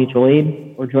 It's called mutual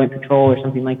aid or joint patrol or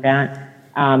something like that.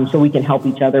 So we can help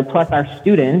each other. Plus, our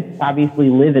students obviously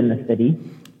live in the city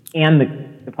and the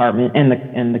department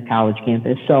and the college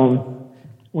campus. So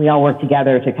we all work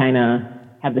together to kind of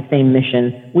have the same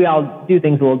mission. We all do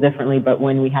things a little differently, but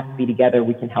when we have to be together,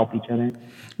 we can help each other.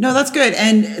 No, that's good.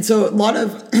 And so a lot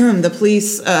of the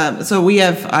police,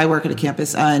 I work at a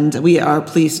campus, and our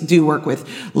police do work with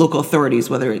local authorities,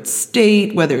 whether it's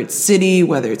state, whether it's city,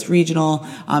 whether it's regional.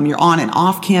 You're on and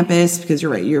off campus because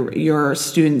you're right. Your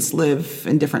students live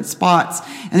in different spots,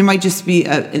 and there might just be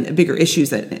bigger issues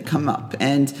that come up.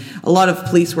 And a lot of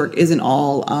police work isn't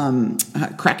all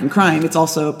cracking crime. It's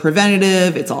also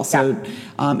preventative. It's also,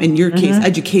 in your case,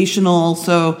 educational.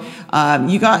 So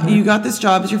you got this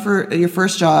job as your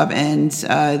first job, and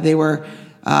they were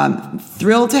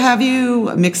thrilled to have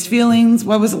you. Mixed feelings.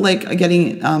 What was it like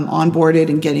getting onboarded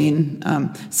and getting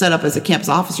set up as a campus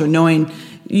officer, knowing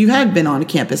you had been on a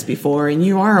campus before and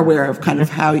you are aware of kind of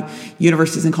how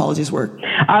universities and colleges work?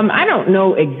 I don't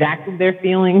know exactly their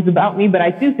feelings about me, but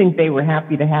I do think they were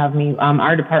happy to have me.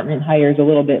 Our department hires a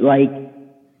little bit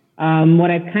what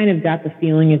I've kind of got the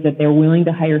feeling is that they're willing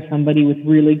to hire somebody with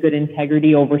really good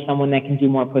integrity over someone that can do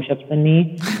more push-ups than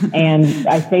me. And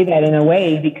I say that in a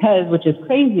way because, which is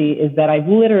crazy, is that I've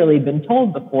literally been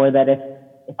told before that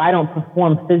if I don't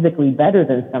perform physically better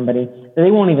than somebody,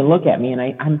 they won't even look at me. And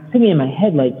I'm thinking in my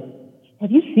head, have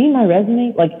you seen my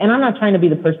resume? And I'm not trying to be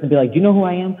the person to be do you know who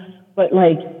I am? But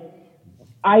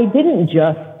I didn't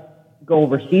just go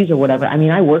overseas or whatever. I mean,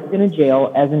 I worked in a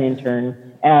jail as an intern.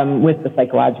 with the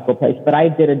psychological place. But I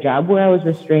did a job where I was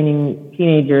restraining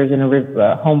teenagers in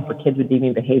a home for kids with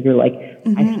deviant behavior. Like,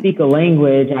 I speak a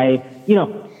language,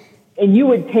 and you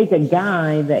would take a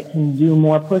guy that can do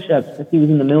more push-ups because he was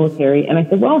in the military. And I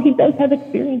said, well, he does have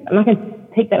experience. I'm not going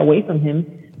to take that away from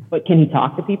him. But can he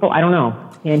talk to people? I don't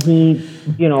know. Can he,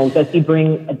 does he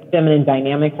bring a feminine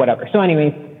dynamic? Whatever. So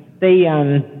anyways,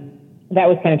 that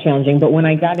was kind of challenging. But when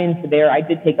I got into there, I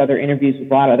did take other interviews with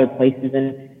a lot of other places.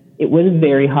 And it was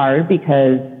very hard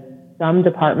because some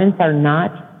departments are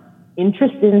not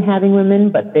interested in having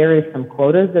women, but there is some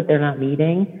quotas that they're not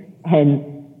meeting. And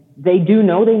they do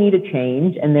know they need a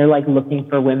change, and they're like looking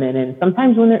for women. And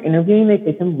sometimes when they're interviewing, they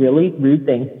say some really rude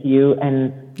things to you.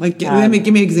 And like, give me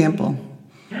an example.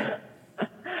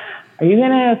 Are you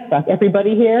going to fuck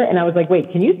everybody here? And I was like,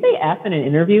 wait, can you say F in an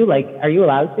interview? Like, are you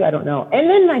allowed to? I don't know. And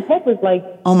then my tech was like,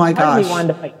 oh my gosh. I wanted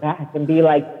to fight back and be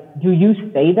like, do you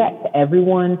say that to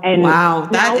everyone? And wow,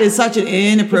 that is such an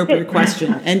inappropriate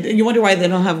question. And you wonder why they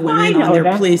don't have women on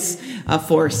their police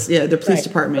force. Yeah, their police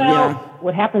department. Well,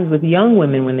 what happens with young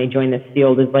women when they join this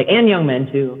field is like, and young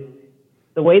men too,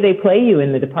 the way they play you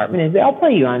in the department is they all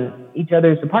play you on each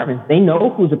other's departments. They know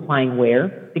who's applying where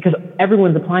because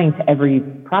everyone's applying to every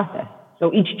process.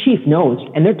 So each chief knows,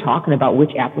 and they're talking about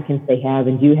which applicants they have,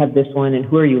 and do you have this one, and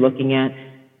who are you looking at?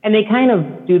 And they kind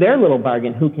of do their little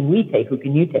bargain. Who can we take? Who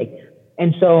can you take?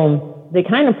 And so they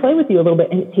kind of play with you a little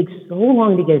bit, and it takes so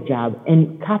long to get a job.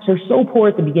 And cops are so poor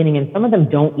at the beginning, and some of them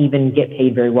don't even get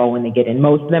paid very well when they get in.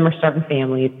 Most of them are starting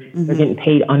families. They're getting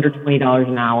paid under $20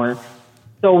 an hour.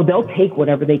 So they'll take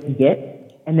whatever they can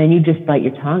get, and then you just bite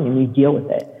your tongue and you deal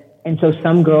with it. And so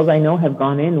some girls I know have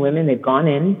gone in, women, they've gone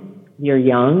in, you're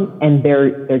young, and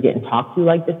they're getting talked to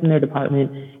like this in their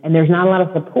department, and there's not a lot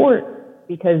of support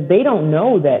because they don't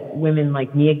know that women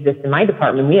like me exist in my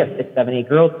department. We have 6, 7, 8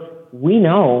 girls. We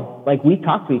know, like, we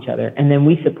talk to each other, and then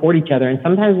we support each other, and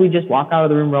sometimes we just walk out of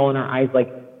the room rolling our eyes like,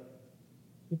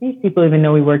 do these people even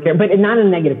know we work here? But not in a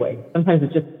negative way. Sometimes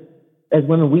it's just, as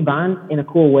women, we bond in a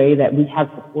cool way that we have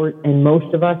support, and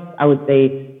most of us, I would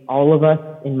say all of us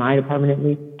in my department at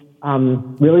least,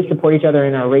 really support each other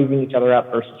and are raising each other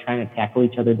up versus trying to tackle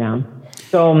each other down.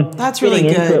 So that's really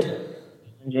good.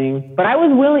 But I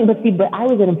was willing, but I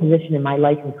was in a position in my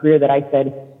life and career that I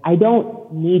said, I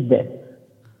don't need this.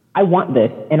 I want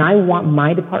this, and I want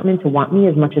my department to want me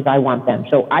as much as I want them.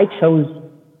 So I chose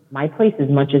my place as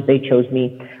much as they chose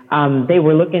me. They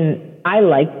were looking, I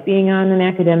liked being on an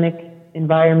academic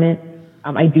environment.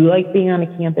 I do like being on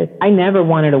a campus. I never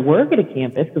wanted to work at a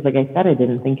campus because, like I said, I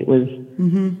didn't think it was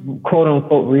quote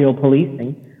unquote real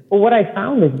policing. But what I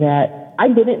found is that I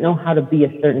didn't know how to be a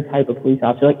certain type of police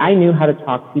officer. Like, I knew how to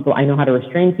talk to people. I know how to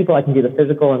restrain people. I can do the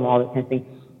physical and all that kind of thing.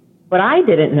 But I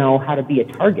didn't know how to be a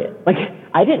target. Like,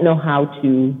 I didn't know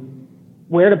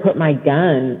where to put my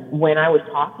gun when I was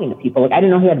talking to people. Like, I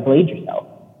didn't know how to blade yourself.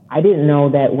 I didn't know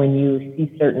that when you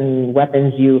see certain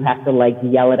weapons, you have to like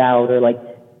yell it out, or like,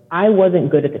 I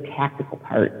wasn't good at the tactical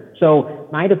part. So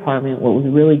my department, what was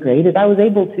really great is I was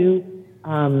able to,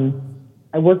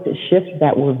 I worked at shifts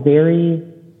that were very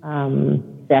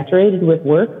saturated with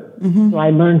work. So I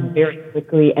learned very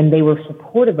quickly, and they were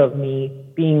supportive of me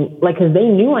being like, because they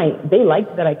knew they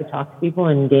liked that I could talk to people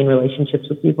and gain relationships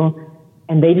with people,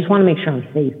 and they just want to make sure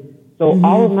I'm safe. So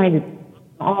all of my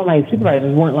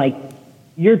supervisors weren't like,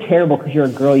 you're terrible because you're a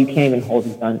girl, you can't even hold a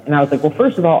gun. And I was like, well,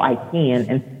 first of all, I can,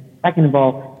 and second of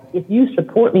all, if you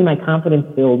support me, my confidence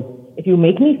builds. If you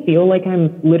make me feel like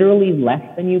I'm literally less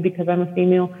than you because I'm a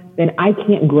female, then I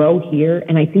can't grow here.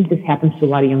 And I think this happens to a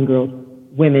lot of young girls,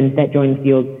 women that join the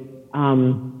field,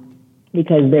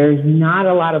 because there's not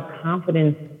a lot of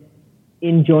confidence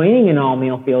in joining an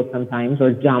all-male field sometimes,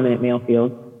 or dominant male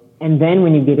field. And then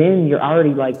when you get in, you're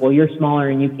already like, well, you're smaller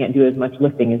and you can't do as much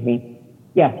lifting as me.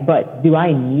 Yes, but do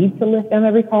I need to lift on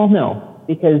every call? No,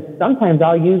 because sometimes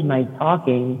I'll use my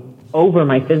talking over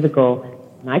my physical,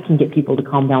 and I can get people to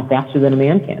calm down faster than a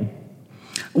man can.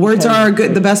 Words are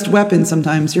the best weapon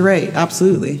sometimes. You're right.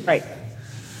 Absolutely. Right.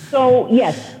 So,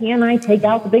 yes, can I take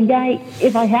out the big guy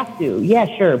if I have to? Yeah,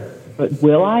 sure. But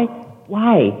will I?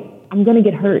 Why? I'm going to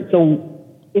get hurt. So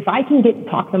if I can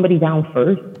talk somebody down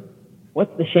first,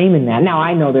 what's the shame in that? Now,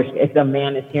 I know if a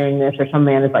man is hearing this, or some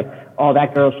man is like, oh,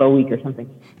 that girl's so weak or something.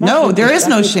 No, there is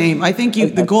no shame. I think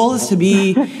the goal is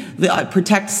to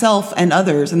protect self and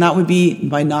others, and that would be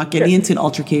by not getting into an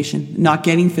altercation, not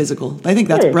getting physical. I think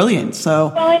that's brilliant.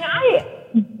 So, well,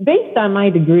 and based on my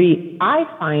degree, I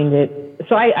find it.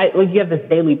 So I like, you have this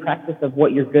daily practice of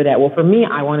what you're good at. Well, for me,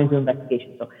 I want to do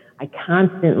investigation, so I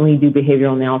constantly do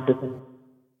behavioral analysis.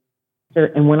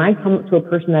 And when I come to a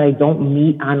person that I don't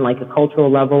meet on like a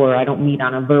cultural level, or I don't meet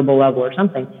on a verbal level or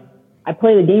something, I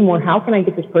play the game where how can I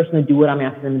get this person to do what I'm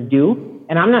asking them to do?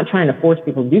 And I'm not trying to force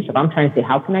people to do stuff. I'm trying to say,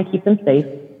 how can I keep them safe?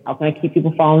 How can I keep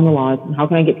people following the laws? And how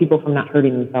can I get people from not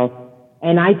hurting themselves?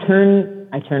 And I turn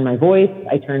my voice,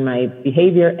 I turn my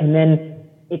behavior, and then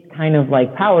it's kind of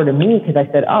like power to me because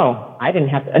I said, oh, I didn't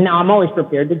have to. And now I'm always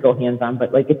prepared to go hands-on,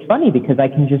 but like it's funny because I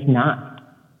can just not.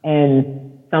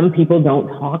 And some people don't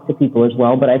talk to people as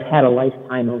well, but I've had a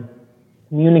lifetime of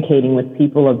communicating with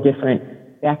people of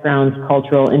different backgrounds,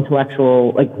 cultural,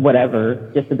 intellectual, like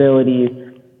whatever, disabilities.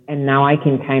 And now I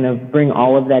can kind of bring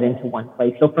all of that into one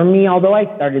place. So for me, although I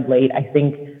started late, I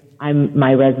think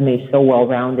my resume is so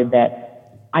well-rounded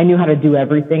that I knew how to do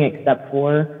everything except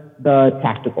for the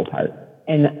tactical part.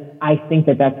 And I think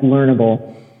that that's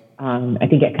learnable. I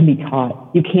think it can be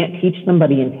taught. You can't teach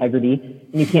somebody integrity,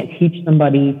 and you can't teach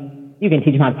somebody, you can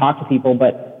teach them how to talk to people,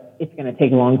 but it's going to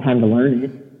take a long time to learn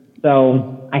it.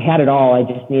 So I had it all. I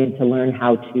just needed to learn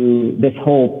how to, this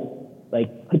whole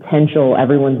like potential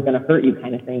everyone's going to hurt you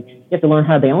kind of thing. You have to learn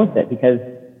how to balance it because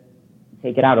you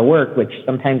take it out of work, which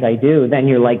sometimes I do, then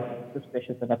you're like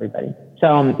suspicious of everybody.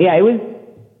 So yeah, it was,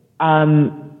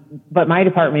 but my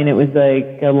department, it was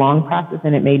like a long process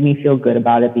and it made me feel good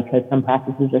about it because some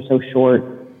processes are so short.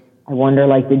 I wonder,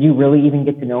 like, did you really even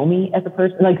get to know me as a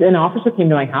person? Like an officer came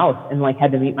to my house and like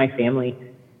had to meet my family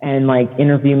and like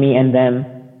interview me and them.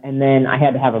 And then I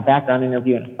had to have a background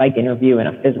interview and a psych interview and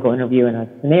a physical interview and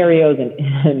scenarios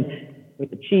and with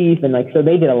the chief. And like, so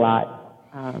they did a lot.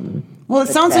 Well, it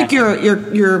sounds like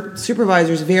your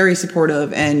supervisor is very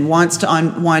supportive and wants to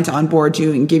onboard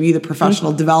you and give you the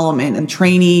professional development and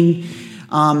training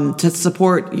to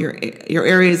support your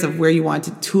areas of where you want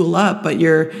to tool up. But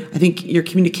I think your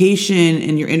communication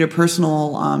and your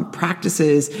interpersonal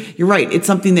practices, you're right. It's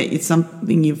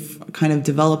something you've kind of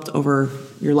developed over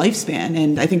your lifespan,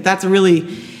 and I think that's a really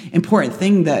important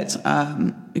thing that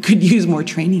it could use more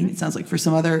training. It sounds like for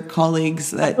some other colleagues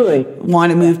that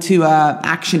want to move to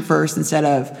action first instead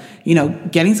of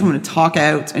getting someone to talk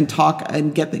out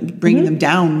and bringing them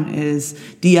down is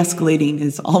de-escalating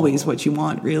is always what you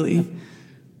want, really.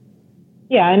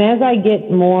 Yeah, and as I get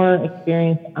more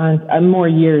experience on more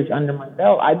years under my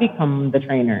belt, I become the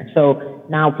trainer. So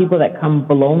now people that come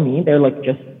below me, they're like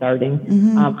just starting.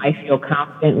 Mm-hmm. I feel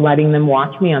confident letting them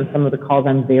watch me on some of the calls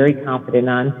I'm very confident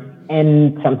on.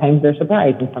 And sometimes they're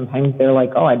surprised, and sometimes they're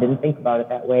like, oh, I didn't think about it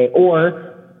that way.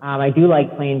 Or I do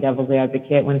like playing devil's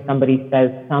advocate when somebody says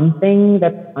something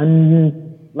that's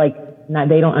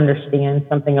they don't understand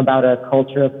something about a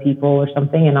culture of people or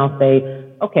something, and I'll say,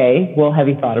 okay, well, have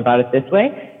you thought about it this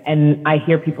way? And I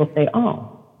hear people say,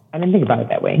 oh, I didn't think about it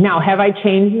that way. Now, have I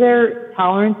changed their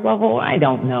tolerance level? I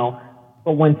don't know.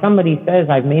 But when somebody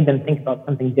says I've made them think about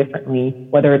something differently,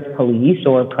 whether it's police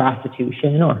or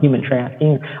prostitution or human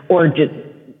trafficking or just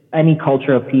any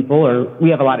culture of people, or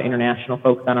we have a lot of international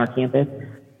folks on our campus,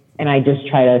 and I just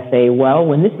try to say, well,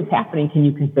 when this is happening, can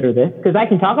you consider this? Because I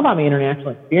can talk about my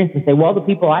international experience and say, well, the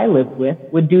people I lived with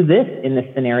would do this in this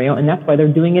scenario, and that's why they're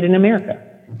doing it in America.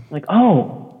 Like,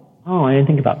 oh, I didn't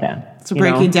think about that. So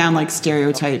breaking down like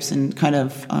stereotypes and kind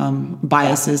of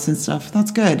biases and stuff.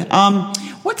 That's good.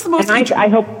 What's the most? And I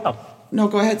hope it helps. No,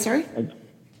 go ahead. Sorry.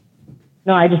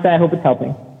 No, I just said I hope it's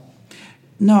helping.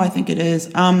 No, I think it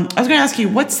is. I was going to ask you,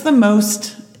 what's the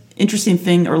most interesting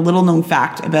thing or little known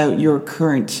fact about your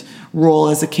current role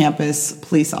as a campus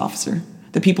police officer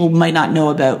that people might not know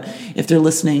about if they're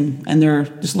listening and they're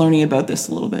just learning about this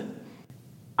a little bit?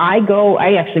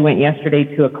 I actually went yesterday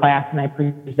to a class and I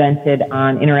presented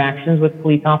on interactions with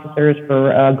police officers for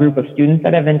a group of students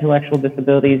that have intellectual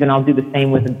disabilities, and I'll do the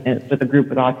same with a group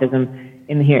with autism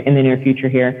in the near future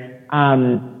here.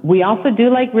 We also do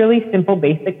like really simple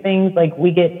basic things, like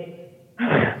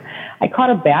I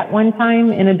caught a bat one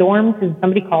time in a dorm because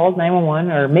somebody called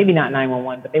 911, or maybe not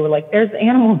 911, but they were like, there's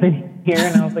animals in here.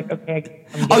 And I was like, okay.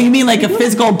 Oh, you mean like a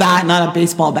physical bat, not a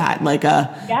baseball bat?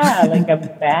 Yeah, like a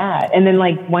bat. And then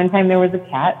like one time there was a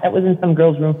cat that was in some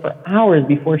girl's room for hours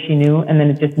before she knew. And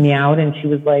then it just meowed and she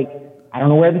was like, I don't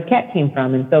know where this cat came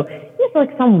from. And so it's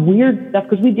like some weird stuff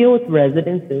because we deal with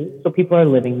residences. So people are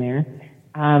living there.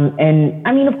 And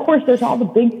I mean, of course, there's all the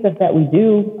big stuff that we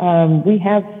do. We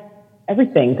have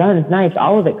everything, guns, knives,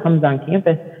 all of it comes on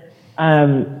campus.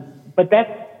 But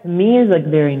that to me is like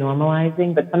very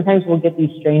normalizing, but sometimes we'll get these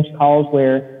strange calls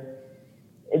where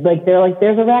like, they're like,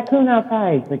 there's a raccoon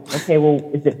outside. It's like, okay, well,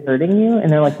 is it hurting you?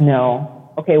 And they're like,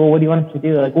 no. Okay, well, what do you want us to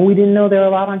do? Like, well, we didn't know they were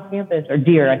allowed on campus. Or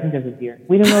deer, I think there's a deer.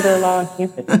 We didn't know they were allowed on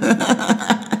campus.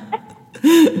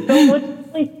 So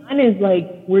really fun is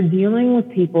like we're dealing with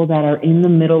people that are in the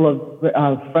middle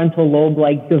of frontal lobe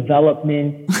like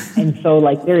development, and so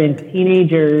like they're in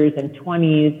teenagers and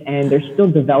 20s, and they're still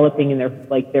developing in their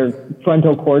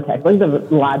frontal cortex, like the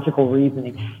logical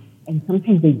reasoning. And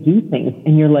sometimes they do things,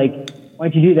 and you're like,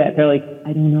 "Why'd you do that?" They're like,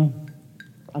 "I don't know."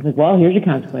 I was like, "Well, here's your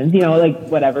consequence," like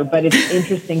whatever. But it's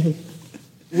interesting because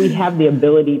we have the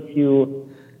ability to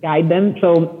guide them.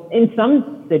 So in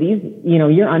some cities,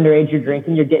 you're underage, you're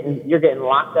drinking, you're getting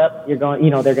locked up, you're going,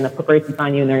 they're going to put bracelets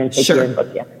on you and they're going to take you and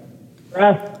book you. For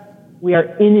us, we are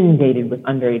inundated with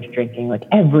underage drinking, like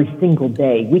every single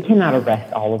day. We cannot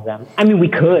arrest all of them. I mean, we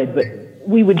could, but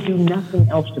we would do nothing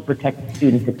else to protect the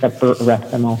students except for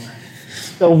arrest them all.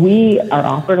 So we are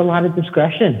offered a lot of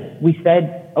discretion. We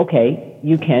said, okay,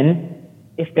 you can,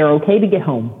 if they're okay to get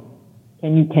home,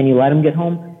 can you let them get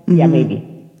home? Mm-hmm. Yeah, maybe.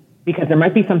 Because there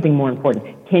might be something more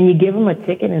important. Can you give them a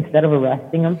ticket instead of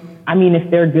arresting them? I mean, if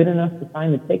they're good enough to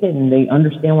sign the ticket and they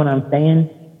understand what I'm saying,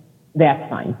 that's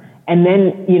fine. And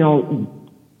then,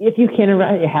 if you can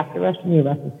arrest, you have to arrest them, you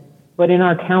arrest them. But in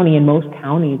our county, in most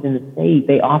counties in the state,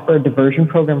 they offer a diversion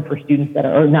program for students that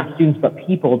are, or not students, but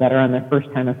people that are on their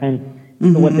first time offense.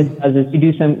 Mm-hmm. So what this does is you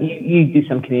do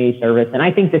some community service. And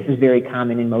I think this is very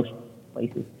common in most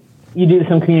places. You do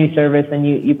some community service and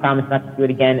you promise not to do it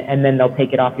again, and then they'll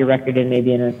take it off your record and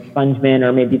maybe in an expungement,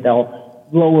 or maybe they'll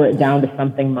lower it down to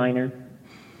something minor.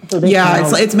 So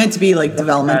it's meant to be like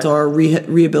developmental or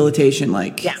rehabilitation,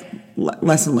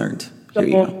 lesson learned.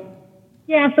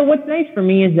 So what's nice for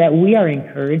me is that we are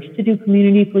encouraged to do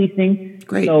community policing.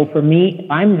 Great. So for me,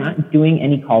 if I'm not doing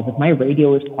any calls, if my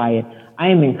radio is quiet, I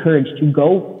am encouraged to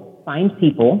go find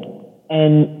people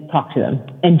and talk to them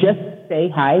and just say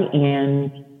hi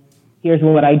and here's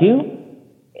what I do.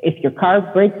 If your car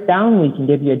breaks down, we can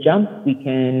give you a jump. We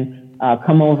can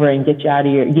come over and get you out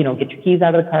of get your keys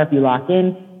out of the car if you lock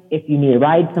in. If you need a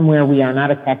ride somewhere, we are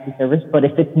not a taxi service, but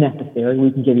if it's necessary,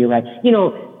 we can give you a ride.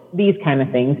 These kind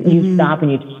of things. Mm-hmm. You stop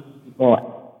and you talk to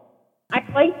people. I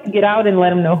like to get out and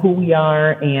let them know who we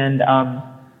are and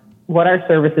what our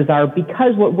services are,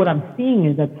 because what I'm seeing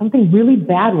is that something really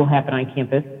bad will happen on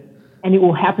campus, and it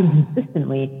will happen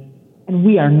consistently. And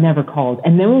we are never called.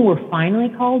 And then when we're finally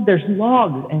called, there's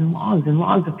logs and logs and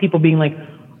logs of people being like,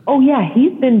 oh yeah,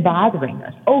 he's been bothering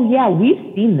us. Oh yeah,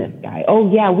 we've seen this guy.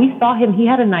 Oh yeah, we saw him. He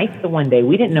had a knife the one day.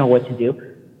 We didn't know what to do.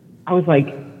 I was like,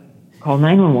 call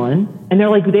 911. And they're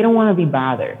like, they don't want to be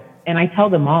bothered. And I tell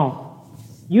them all,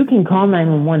 you can call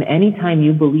 911 anytime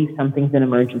you believe something's an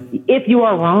emergency. If you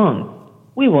are wrong,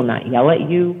 we will not yell at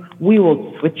you. We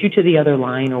will switch you to the other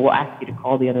line, or we'll ask you to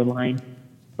call the other line.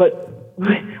 But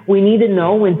we need to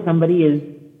know when somebody is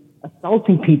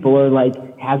assaulting people or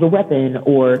has a weapon,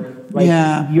 or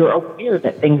you're aware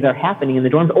that things are happening in the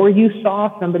dorms, or you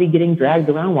saw somebody getting dragged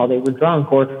around while they were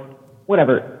drunk or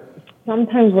whatever.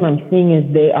 Sometimes what I'm seeing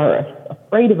is they are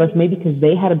afraid of us, maybe because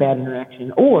they had a bad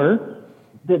interaction, or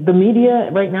the media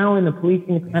right now and the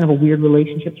policing is kind of a weird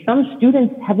relationship. Some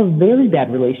students have a very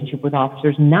bad relationship with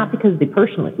officers, not because they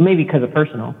personally, maybe because of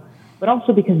personal, but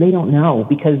also because they don't know,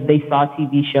 because they saw a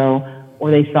TV show or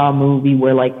they saw a movie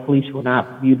where police were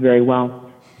not viewed very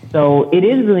well. So it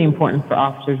is really important for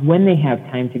officers when they have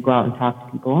time to go out and talk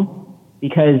to people,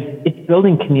 because it's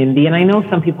building community. And I know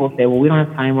some people will say, well, we don't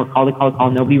have time. We're call to call.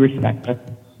 Nobody respects us.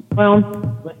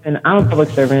 Well, listen, I'm a public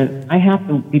servant. I have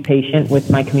to be patient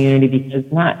with my community,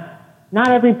 because not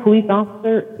every police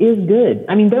officer is good.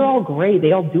 I mean, they're all great.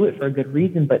 They all do it for a good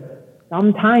reason, but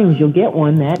sometimes you'll get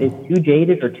one that is too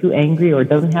jaded or too angry or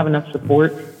doesn't have enough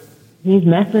support. He's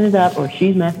messing it up, or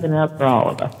she's messing it up for all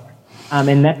of us.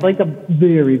 And that's a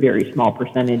very, very small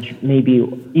percentage, maybe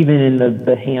even in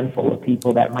the handful of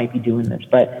people that might be doing this.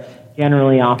 But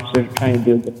generally, officers are trying to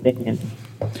do a good thing.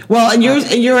 Well, and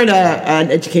you're at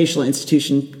an educational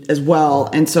institution as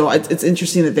well, and so it's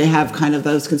interesting that they have kind of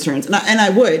those concerns. And I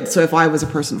would. So if I was a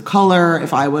person of color,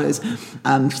 if I was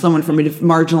someone from a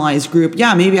marginalized group,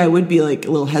 maybe I would be a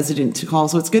little hesitant to call.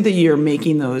 So it's good that you're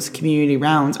making those community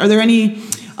rounds. Are there any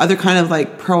other kind of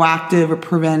proactive or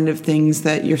preventative things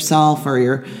that yourself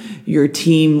or your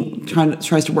team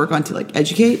tries to work on to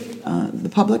educate the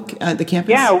public at the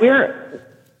campus? Yeah,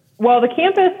 the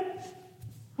campus.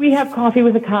 We have Coffee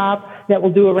with a Cop that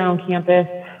we'll do around campus.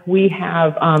 We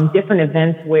have different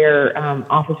events where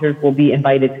officers will be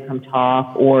invited to come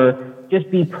talk or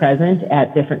just be present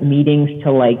at different meetings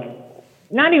to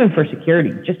not even for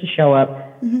security, just to show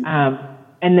up. Mm-hmm.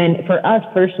 And then for us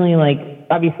personally,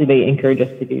 obviously they encourage us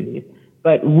to do these,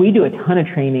 but we do a ton of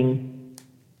training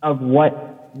of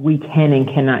what we can and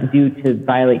cannot do to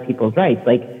violate people's rights.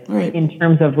 In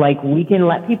terms of we can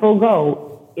let people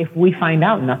go if we find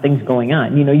out nothing's going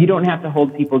on, you don't have to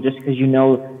hold people just because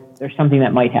there's something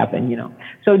that might happen,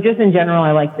 So just in general,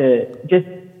 I like just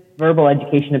verbal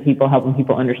education of people, helping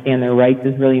people understand their rights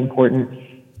is really important.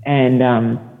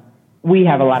 And we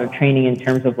have a lot of training in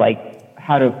terms of like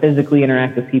how to physically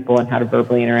interact with people and how to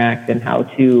verbally interact and how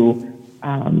to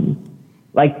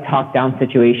talk down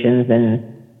situations.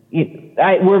 And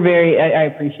I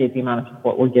appreciate the amount of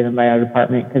support we're given by our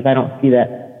department because I don't see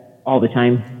that all the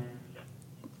time.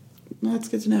 That's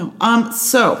good to know.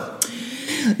 So,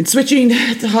 switching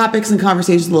topics and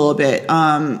conversations a little bit,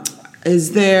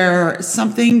 is there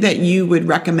something that you would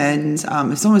recommend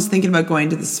if someone's thinking about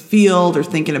going to this field or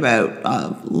thinking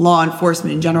about law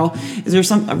enforcement in general? Is there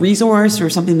a resource or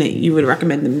something that you would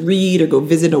recommend them read or go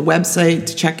visit a website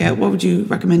to check out? What would you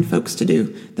recommend folks to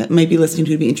do that might be listening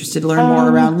to be interested to learn more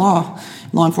around law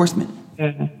enforcement?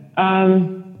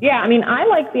 I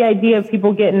like the idea of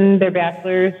people getting their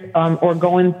bachelor's or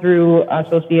going through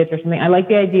associates or something. I like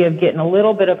the idea of getting a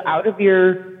little bit of out of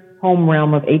your home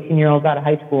realm of 18-year-olds out of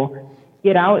high school.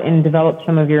 Get out and develop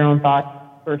some of your own thoughts,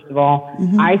 first of all.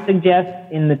 Mm-hmm. I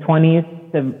suggest in the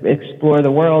 20s to explore the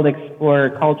world,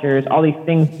 explore cultures, all these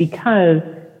things, because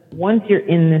once you're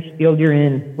in this field, you're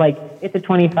in. Like, it's a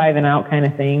 25 and out kind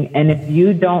of thing. And if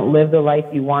you don't live the life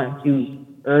you want to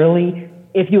early,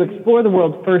 if you explore the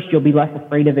world first, you'll be less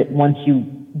afraid of it once you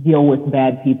deal with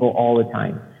bad people all the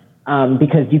time.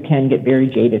 Because you can get very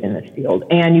jaded in this field.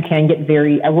 And you can get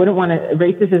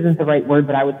racist isn't the right word,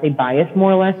 but I would say biased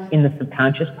more or less in the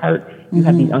subconscious part. You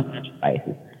have these unconscious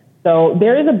biases. So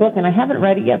there is a book, and I haven't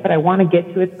read it yet, but I want to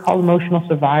get to it. It's called Emotional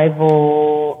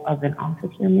Survival of an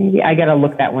Officer, maybe. I got to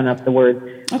look that one up, the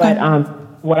word. Okay.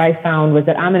 But what I found was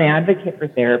that I'm an advocate for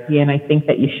therapy, and I think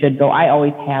that you should go. I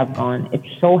always have gone. It's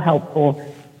so helpful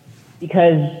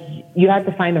because you have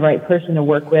to find the right person to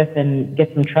work with and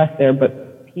get some trust there, but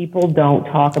people don't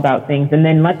talk about things. And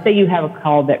then let's say you have a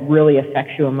call that really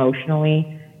affects you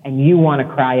emotionally and you want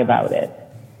to cry about it.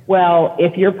 Well,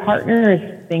 if your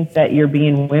partners think that you're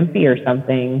being wimpy or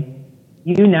something,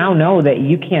 you now know that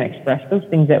you can't express those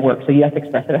things at work. So you have to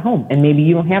express it at home. And maybe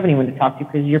you don't have anyone to talk to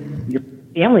because your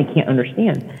family can't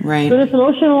understand. Right. So this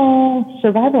emotional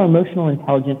survival, emotional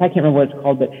intelligence, I can't remember what it's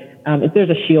called, but there's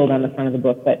a shield on the front of the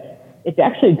book, but it's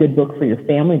actually a good book for your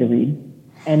family to read.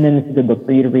 And then it's a good book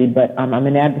for you to read, but I'm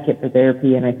an advocate for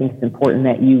therapy, and I think it's important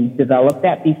that you develop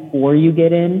that before you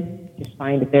get in. Just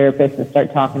find a therapist and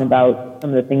start talking about some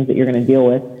of the things that you're going to deal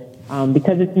with,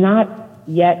 because it's not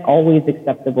yet always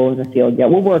acceptable in the field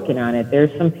yet. We're working on it.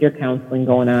 There's some peer counseling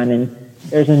going on, and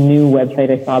there's a new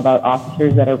website I saw about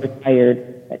officers that are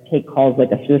retired that take calls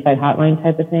like a suicide hotline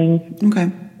type of thing. Okay.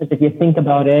 Because if you think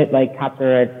about it, like cops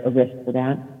are at a risk for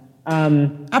that.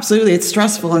 Absolutely, it's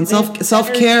stressful, and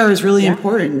self-care is really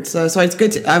important. So it's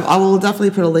good. I will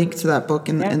definitely put a link to that book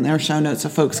in our show notes so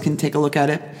folks can take a look at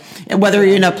it, and whether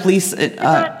you're in a police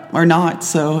or not.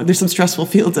 So there's some stressful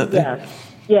fields out there.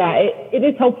 Yeah, it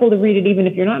is helpful to read it even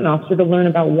if you're not an officer, to learn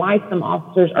about why some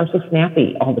officers are so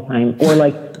snappy all the time, or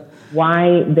like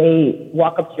why they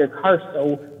walk up to your car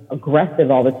so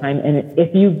aggressive all the time. And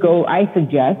I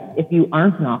suggest if you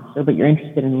aren't an officer but you're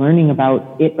interested in learning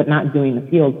about it but not doing the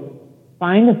field,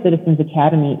 find a Citizens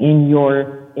Academy in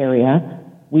your area.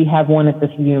 We have one at this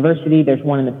university. There's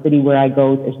one in the city where I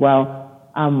go as well.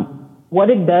 What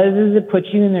it does is it puts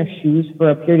you in their shoes for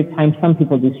a period of time. Some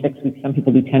people do 6 weeks, some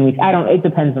people do 10 weeks. It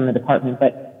depends on the department,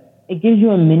 but it gives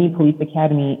you a mini police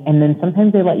academy. And then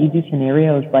sometimes they let you do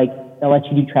scenarios, like they'll let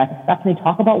you do traffic stops, and they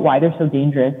talk about why they're so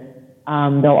dangerous.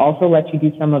 They'll also let you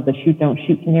do some of the shoot, don't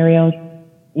shoot scenarios,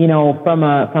 from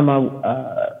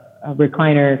a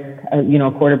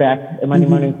recliner, quarterback, a Monday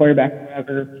morning quarterback,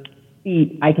 whatever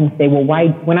seat. I can say, well, why,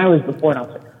 when I was before an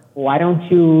officer, why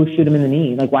don't you shoot him in the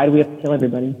knee? Like, why do we have to kill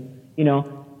everybody?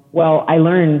 Well, I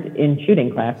learned in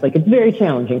shooting class, like, it's very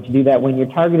challenging to do that when your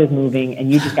target is moving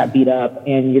and you just got beat up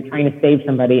and you're trying to save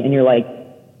somebody and you're like,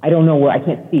 I don't know where, I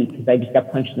can't see because I just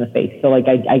got punched in the face. So like,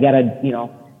 I gotta,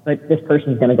 like, this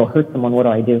person's going to go hurt someone. What do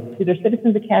I do? Either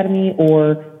Citizens Academy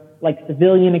or like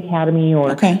Civilian Academy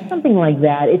or something like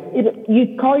that.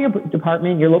 You call your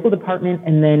department, your local department,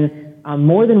 and then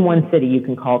more than one city you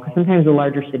can call, because sometimes the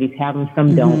larger cities have them,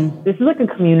 some don't. This is like a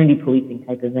community policing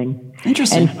type of thing.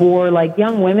 Interesting. And for like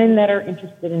young women that are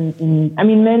interested in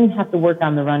men have to work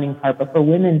on the running part, but for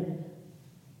women,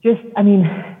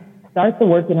 start the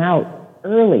working out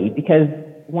early, because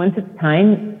once it's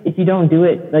time, if you don't do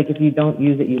it, like if you don't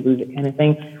use it, you lose it kind of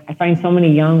thing. I find so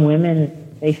many young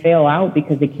women, they fail out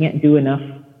because they can't do enough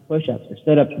push-ups or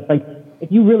sit-ups. It's like,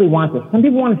 if you really want this, some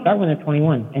people want to start when they're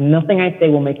 21, and nothing I say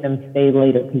will make them stay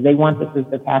later because they want this as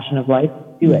their passion of life.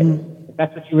 Do it. If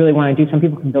that's what you really want to do. Some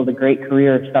people can build a great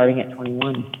career starting at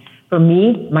 21. For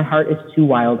me, my heart is too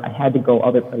wild. I had to go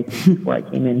other places before I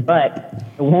came in. But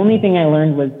the only thing I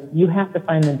learned was you have to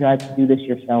find the drive to do this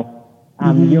yourself.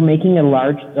 You're making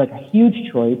a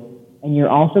huge choice, and you're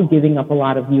also giving up a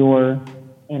lot of your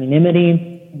anonymity,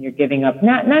 and you're giving up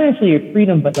not necessarily your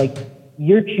freedom, but like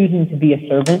you're choosing to be a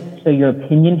servant. So your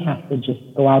opinion has to just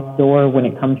go out the door when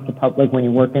it comes to public, when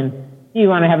you're working. You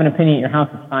want to have an opinion at your house,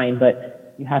 it's fine,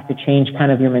 but you have to change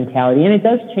kind of your mentality, and it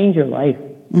does change your life.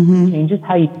 It changes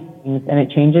how you do things, and it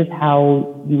changes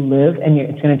how you live, and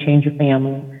it's going to change your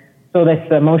family. So this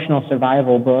emotional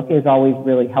survival book is always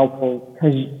really helpful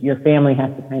because your family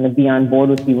has to kind of be on board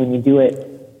with you when you do it,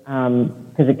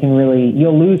 because it can really,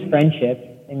 you'll lose friendships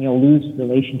and you'll lose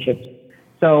relationships.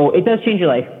 So it does change your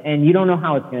life, and you don't know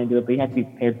how it's going to do it, but you have to be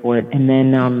prepared for it. And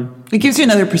then it gives you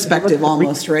another perspective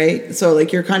almost, right? So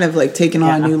like you're kind of like taking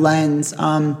on a new lens.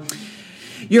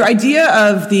 Your idea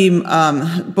of the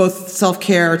both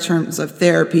self-care in terms of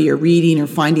therapy or reading or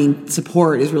finding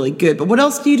support is really good. But what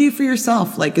else do you do for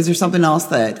yourself? Like, is there something else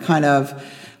that kind of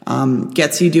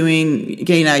gets you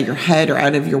getting out of your head or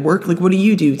out of your work? Like, what do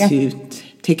you do to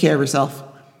take care of yourself?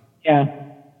 Yeah.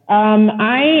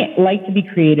 I like to be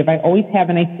creative. I always have.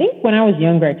 And I think when I was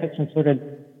younger, I took some sort of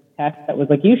test that was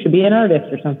like, you should be an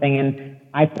artist or something. And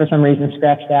I, for some reason,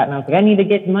 scratched that. And I was like, I need to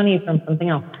get money from something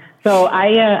else. So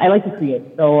I like to create.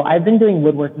 So I've been doing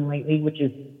woodworking lately, which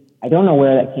is, I don't know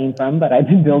where that came from, but I've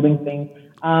been building things.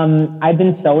 I've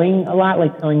been sewing a lot,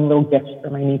 like sewing little gifts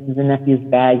for my nieces and nephews'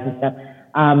 bags and stuff.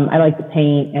 I like to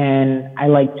paint, and I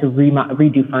like to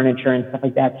redo furniture and stuff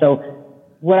like that. So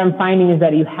what I'm finding is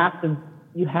that you have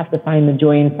to find the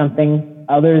joy in something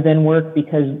other than work,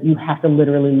 because you have to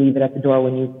literally leave it at the door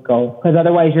when you go. Because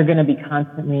otherwise you're going to be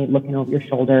constantly looking over your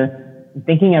shoulder and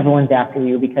thinking everyone's after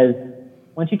you, because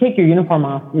once you take your uniform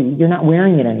off, you're not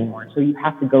wearing it anymore. So you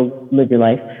have to go live your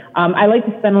life. I like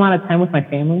to spend a lot of time with my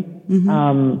family.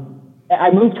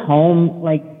 I moved home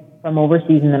like from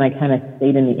overseas, and then I kind of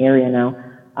stayed in the area now.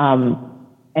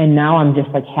 And now I'm just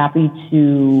like happy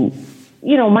to,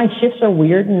 my shifts are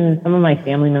weird, and some of my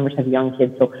family members have young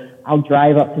kids. So I'll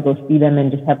drive up to go see them and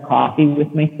just have coffee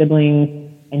with my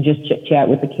siblings and just chit chat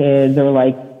with the kids, or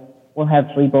like we'll have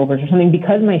sleepovers or something.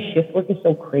 Because my shift work is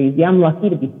so crazy, I'm lucky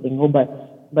to be single, but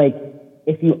like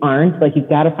if you aren't, like you've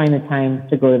got to find the time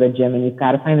to go to the gym, and you've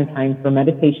got to find the time for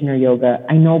meditation or yoga.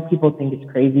 I know people think it's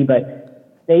crazy,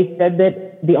 but they said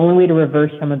that the only way to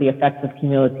reverse some of the effects of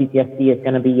cumulative PTSD is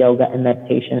going to be yoga and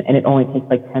meditation, and it only takes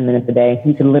like 10 minutes a day.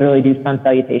 You can literally do sun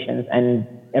salutations and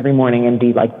every morning and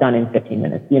be like done in 15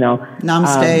 minutes,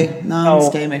 Namaste,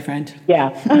 namaste, my friend.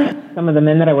 Yeah. Some of the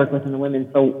men that I work with and the women,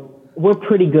 so we're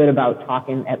pretty good about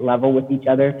talking at level with each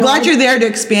other. Glad you're there to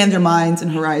expand their minds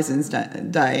and horizons,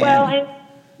 Diane. Well,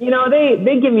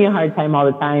 they give me a hard time all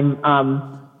the time.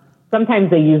 Sometimes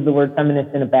they use the word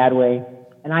feminist in a bad way.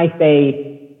 And I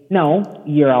say, no,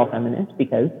 you're all feminists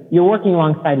because you're working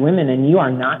alongside women and you are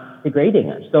not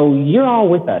degrading us. So you're all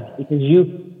with us because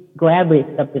you gladly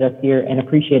accepted us here and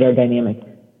appreciate our dynamic.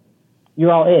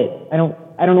 You're all it. I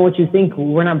don't know what you think.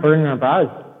 We're not burning our brows.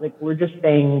 Like, we're just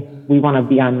saying we want to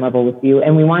be on level with you,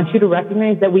 and we want you to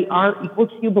recognize that we are equal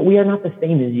to you, but we are not the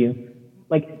same as you.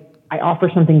 Like, I offer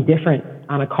something different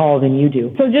on a call than you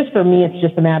do. So just for me, it's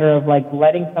just a matter of like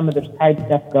letting some of this pride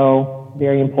stuff go,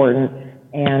 very important,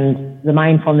 and the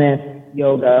mindfulness,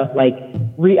 yoga, like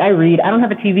I read. I don't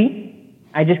have a TV.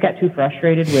 I just got too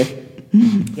frustrated with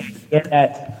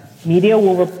that media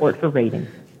will report for ratings.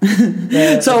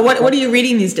 So what are you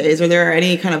reading these days? Are there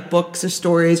any kind of books or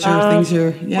stories or things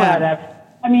you're...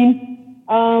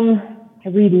 I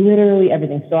read literally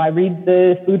everything. So I read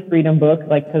the food freedom book,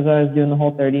 like, because I was doing the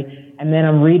Whole30, and then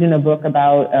I'm reading a book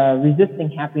about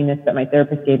resisting happiness that my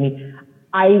therapist gave me.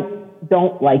 I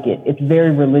don't like it. It's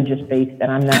very religious based,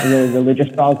 and I'm not really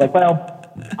religious, so I was like, well,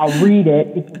 I'll read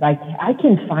it because I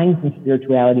can find some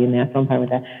spirituality in that, so I'm fine with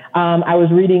that. I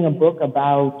was reading a book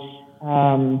about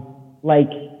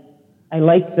I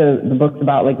like the books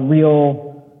about like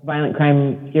real violent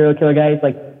crime serial killer guys,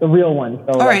 like the real ones.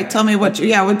 So, all right, tell me what's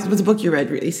the book you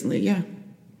read recently? Yeah.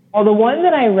 Well, the one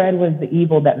that I read was The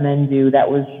Evil That Men Do.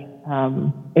 That was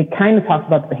it kind of talks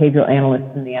about the behavioral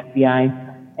analysts in the FBI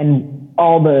and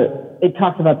it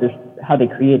talks about this, how they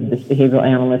created this behavioral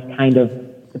analyst kind of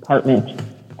department,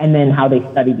 and then how they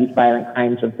study these violent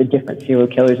crimes of the different serial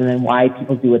killers, and then why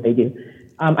people do what they do.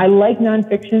 I like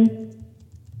nonfiction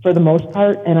for the most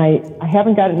part, and I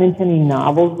haven't gotten into any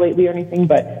novels lately or anything,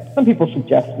 but some people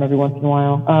suggest them every once in a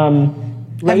while.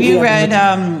 Have you read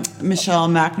Michelle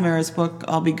McNamara's book,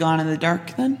 I'll Be Gone in the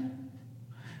Dark, then?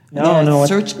 No.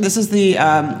 Search. This is the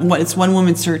it's one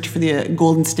woman search for the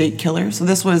Golden State Killer. So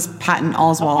this was Patton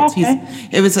Oswalt.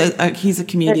 Okay. He's a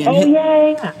comedian. Oh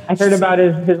yeah. I heard about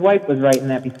his wife was writing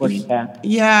that before she passed.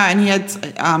 Yeah, and he had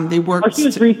they worked. Or she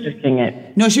was researching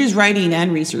it. No, she was writing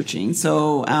and researching.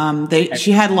 So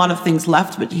she had a lot of things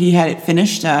left, but he had it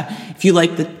finished. If you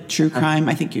like the true crime,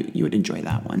 I think you would enjoy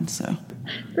that one. So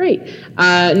great.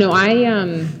 I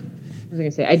was gonna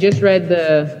say I just read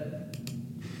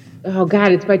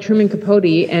it's by Truman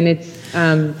Capote, and it's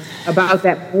about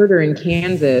that murder in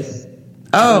Kansas.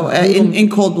 Oh, in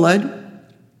Cold Blood?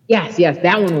 Yes,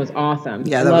 that one was awesome.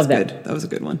 Yeah, that was good. That was a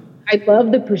good one. I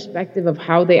love the perspective of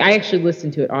how I actually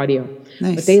listened to it audio.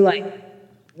 Nice. But they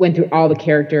went through all the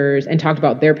characters and talked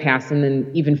about their past and then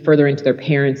even further into their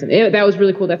parents. And that was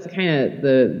really cool. That's kind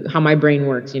of how my brain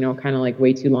works, kind of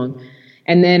way too long.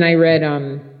 And then I read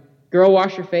Girl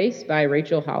Wash Your Face by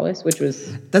Rachel Hollis, which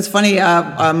was... That's funny.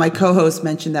 My co-host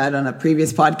mentioned that on a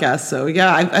previous podcast. So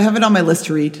yeah, I have it on my list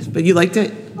to read. But you liked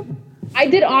it? I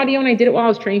did audio, and I did it while I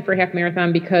was training for a half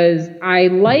marathon because I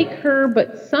like her,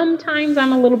 but sometimes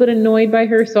I'm a little bit annoyed by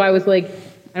her. So I was like,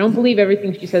 I don't believe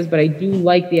everything she says, but I do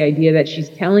like the idea that she's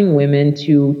telling women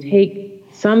to take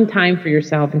some time for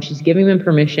yourself, and she's giving them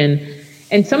permission.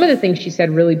 And some of the things she said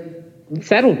really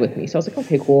settled with me. So I was like,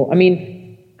 okay, cool. I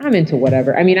mean, I'm into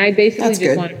whatever. I mean, I basically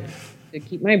just want to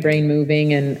keep my brain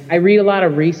moving, and I read a lot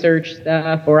of research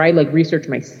stuff, or I research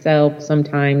myself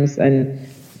sometimes, and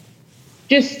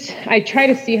I try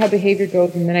to see how behavior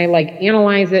goes, and then I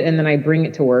analyze it, and then I bring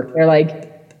it to work. They're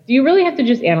like, do you really have to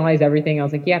just analyze everything? I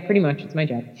was like, yeah, pretty much. It's my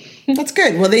job. That's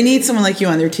good. Well, they need someone like you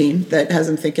on their team that has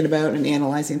them thinking about and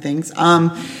analyzing things.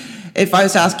 If I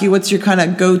was to ask you, what's your kind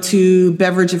of go-to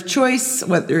beverage of choice,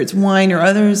 whether it's wine or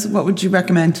others, what would you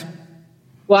recommend?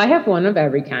 Well, I have one of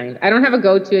every kind. I don't have a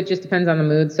go-to. It just depends on the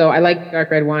mood. So I like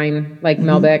dark red wine,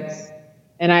 Malbecs,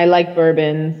 and I like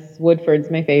bourbons. Woodford's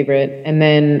my favorite. And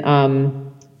then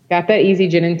got that easy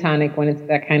gin and tonic when it's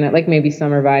that kind of maybe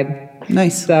summer vibe.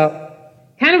 Nice. So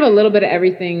kind of a little bit of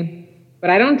everything, but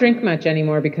I don't drink much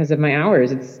anymore because of my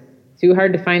hours. It's too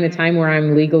hard to find the time where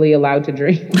I'm legally allowed to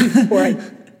drink.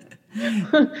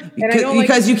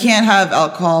 Because you can't have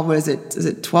alcohol. What is it? Is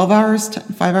it 12 hours,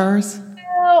 5 hours?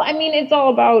 No, I mean, it's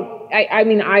all about,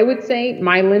 I would say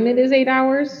my limit is 8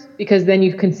 hours, because then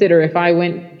you consider if I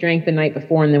drank the night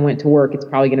before and then went to work, it's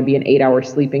probably going to be an 8-hour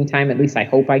sleeping time. At least I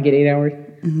hope I get 8 hours.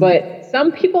 Mm-hmm. But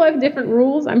some people have different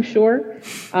rules, I'm sure.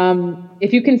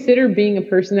 If you consider being a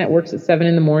person that works at 7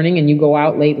 a.m. and you go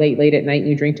out late at night and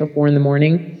you drink till 4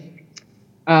 a.m,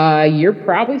 you're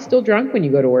probably still drunk when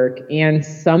you go to work. And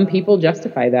some people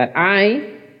justify that.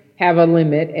 I have a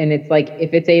limit, and it's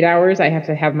if it's 8 hours, I have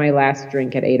to have my last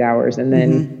drink at 8 hours. And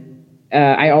then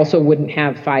I also wouldn't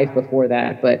have 5 before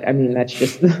that. But I mean, that's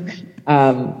just,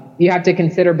 you have to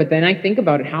consider. But then I think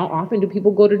about it. How often do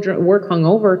people go to work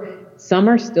hungover? Some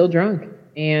are still drunk,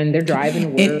 and they're driving to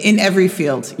work. In every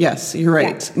field. Yes, you're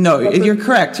right. Yeah. No, you're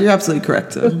correct. You're absolutely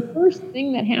correct. The first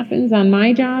thing that happens on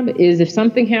my job is if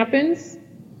something happens,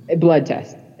 a blood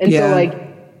test. And so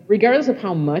regardless of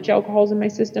how much alcohol is in my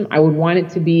system, I would want it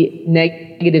to be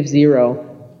 -0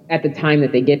 at the time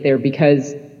that they get there,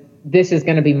 because this is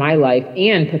going to be my life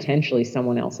and potentially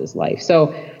someone else's life.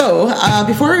 So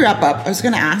before we wrap up, I was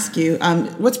going to ask you,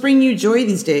 what's bringing you joy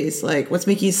these days? What's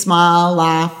making you smile,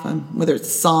 laugh, whether it's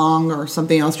a song or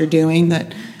something else you're doing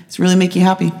that's really making you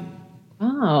happy?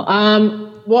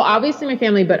 Well, obviously my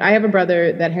family, but I have a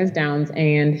brother that has Downs,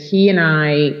 and he and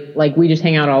I, we just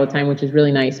hang out all the time, which is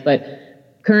really nice. But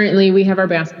currently we have our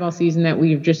basketball season that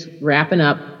we're just wrapping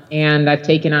up, and I've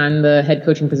taken on the head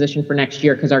coaching position for next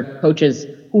year because our coaches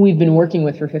who we've been working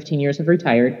with for 15 years have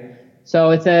retired. So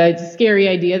it's a scary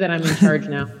idea that I'm in charge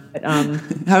now. But,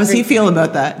 how does he feel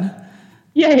about that?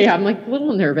 Yeah, I'm a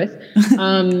little nervous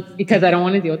because I don't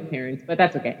want to deal with the parents, but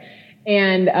that's okay.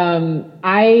 And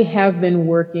I have been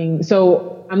working,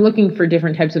 so I'm looking for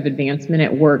different types of advancement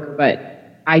at work, but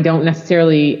I don't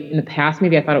necessarily, in the past,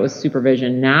 maybe I thought it was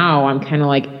supervision. Now I'm kind of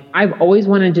I've always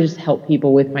wanted to just help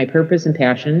people with my purpose and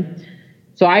passion.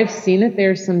 So I've seen that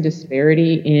there's some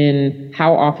disparity in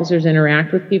how officers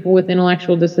interact with people with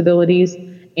intellectual disabilities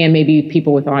and maybe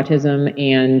people with autism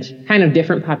and kind of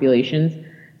different populations.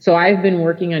 So I've been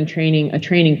working on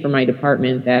training for my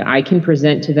department that I can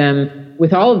present to them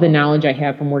with all of the knowledge I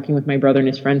have from working with my brother and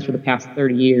his friends for the past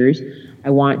 30 years. I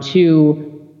want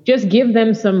to just give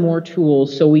them some more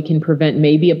tools so we can prevent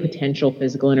maybe a potential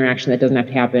physical interaction that doesn't have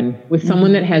to happen with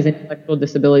someone that has intellectual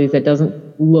disabilities that doesn't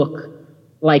look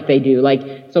like they do.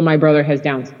 So my brother has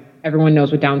Downs. Everyone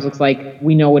knows what Downs looks like.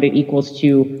 We know what it equals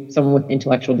to someone with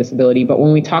intellectual disability. But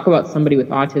when we talk about somebody with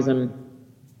autism,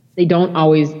 they don't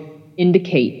always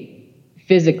indicate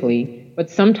physically, but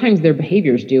sometimes their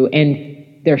behaviors do,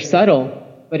 and they're subtle.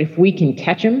 But if we can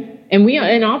catch them,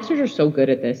 and officers are so good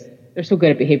at this. They're so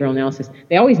good at behavioral analysis.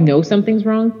 They always know something's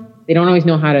wrong. They don't always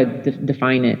know how to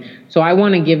define it. So I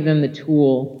want to give them the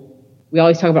tool. We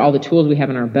always talk about all the tools we have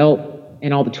in our belt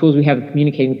and all the tools we have in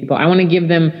communicating with people. I want to give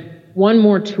them one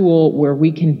more tool where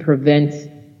we can prevent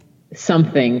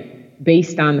something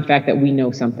based on the fact that we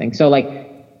know something. So like,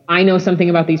 I know something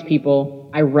about these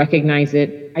people. I recognize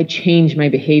it. I change my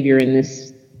behavior in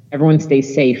this. Everyone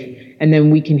stays safe. And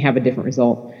then we can have a different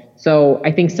result. So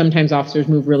I think sometimes officers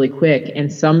move really quick,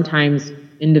 and sometimes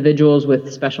individuals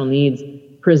with special needs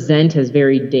present as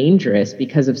very dangerous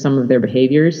because of some of their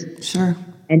behaviors. Sure.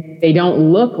 And they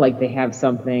don't look like they have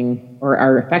something or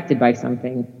are affected by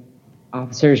something.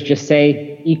 Officers just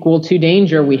say equal to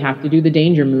danger. We have to do the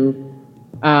danger move.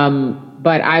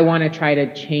 But I want to try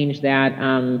to change that.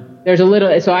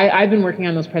 I've been working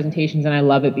on those presentations, and I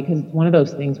love it because it's one of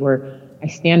those things where I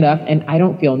stand up and I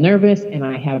don't feel nervous, and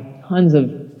I have tons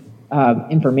of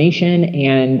information,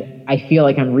 and I feel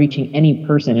like I'm reaching any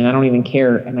person, and I don't even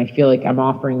care, and I feel like I'm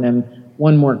offering them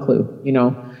one more clue, you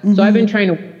know? Mm-hmm. So I've been trying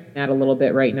to work on that a little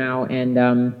bit right now, and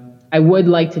I would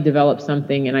like to develop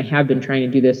something, and I have been trying to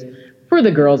do this for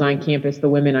the girls on campus, the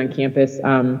women on campus.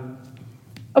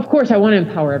 Of course, I want to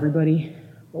empower everybody,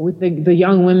 but with the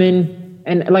young women,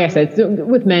 and like I said,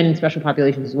 with men and special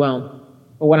populations as well.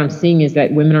 But what I'm seeing is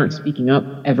that women aren't speaking up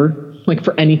ever, like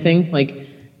for anything. Like,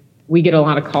 we get a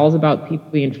lot of calls about people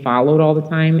being followed all the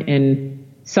time, and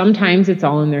sometimes it's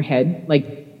all in their head.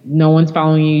 Like, no one's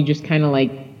following you, just kind of like,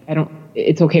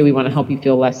 it's okay, we want to help you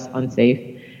feel less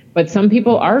unsafe. But some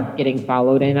people are getting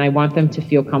followed, and I want them to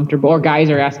feel comfortable, or guys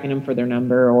are asking them for their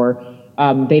number, or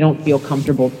they don't feel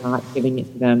comfortable not giving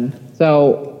it to them.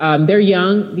 So they're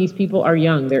young. These people are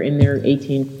young. They're in their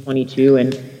 18 to 22,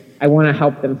 and I want to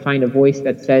help them find a voice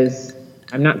that says,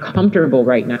 I'm not comfortable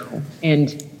right now.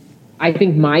 And I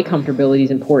think my comfortability is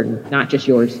important, not just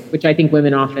yours, which I think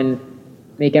women often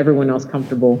make everyone else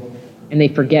comfortable, and they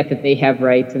forget that they have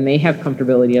rights and they have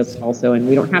comfortability also, and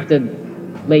we don't have to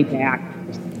lay back,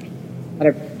 just let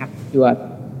everything have to do up.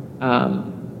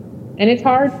 And it's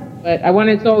hard, but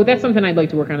so that's something I'd like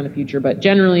to work on in the future, but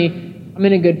generally I'm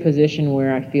in a good position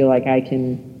where I feel like I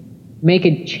can make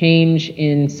a change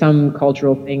in some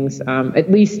cultural things. At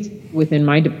least within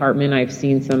my department, I've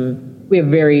seen we have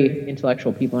very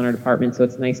intellectual people in our department, so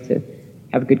it's nice to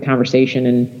have a good conversation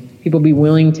and people be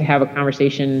willing to have a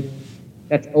conversation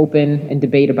that's open and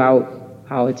debate about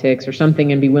politics or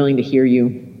something, and be willing to hear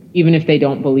you. Even if they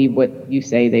don't believe what you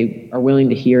say, they are willing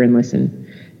to hear and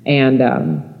listen. And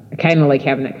I kind of like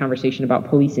having that conversation about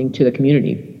policing to the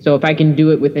community. So if I can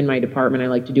do it within my department, I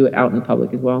like to do it out in the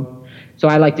public as well. So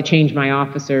I like to change my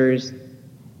officers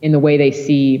in the way they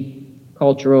see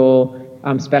cultural,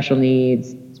 special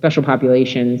needs, special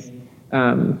populations,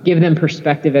 give them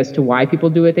perspective as to why people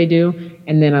do what they do.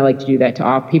 And then I like to do that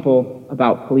to people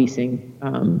about policing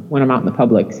when I'm out in the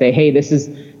public. Say, hey,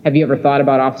 have you ever thought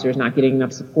about officers not getting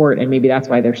enough support? And maybe that's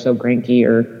why they're so cranky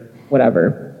or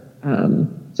whatever.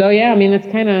 So yeah, I mean, that's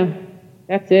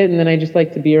it. And then I just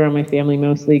like to be around my family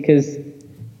mostly because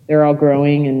they're all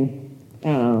growing and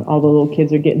all the little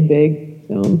kids are getting big.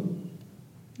 So.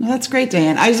 Well, that's great,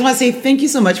 Diane. I just want to say thank you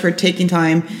so much for taking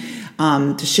time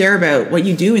to share about what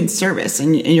you do in service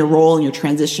and your role and your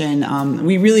transition.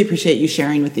 We really appreciate you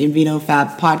sharing with the Invino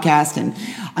Fab podcast. And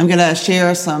I'm going to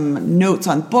share some notes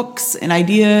on books and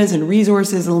ideas and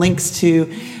resources and links to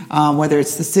whether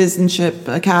it's the Citizenship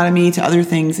Academy to other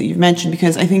things that you've mentioned,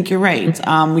 because I think you're right.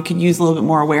 We could use a little bit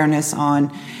more awareness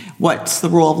on what the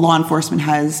role of law enforcement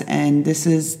has. And this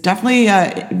has definitely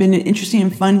been an interesting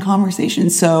and fun conversation.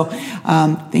 So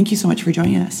thank you so much for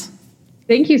joining us.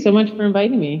 Thank you so much for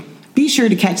inviting me. Be sure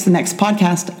to catch the next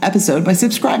podcast episode by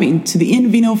subscribing to the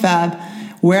Invino Fab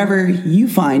wherever you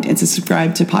find and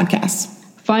subscribe to podcasts.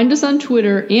 Find us on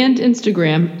Twitter and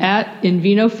Instagram at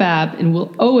InvinoFab, and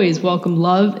we'll always welcome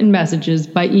love and messages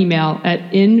by email at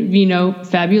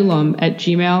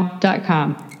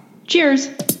invinofabulum@gmail.com. Cheers!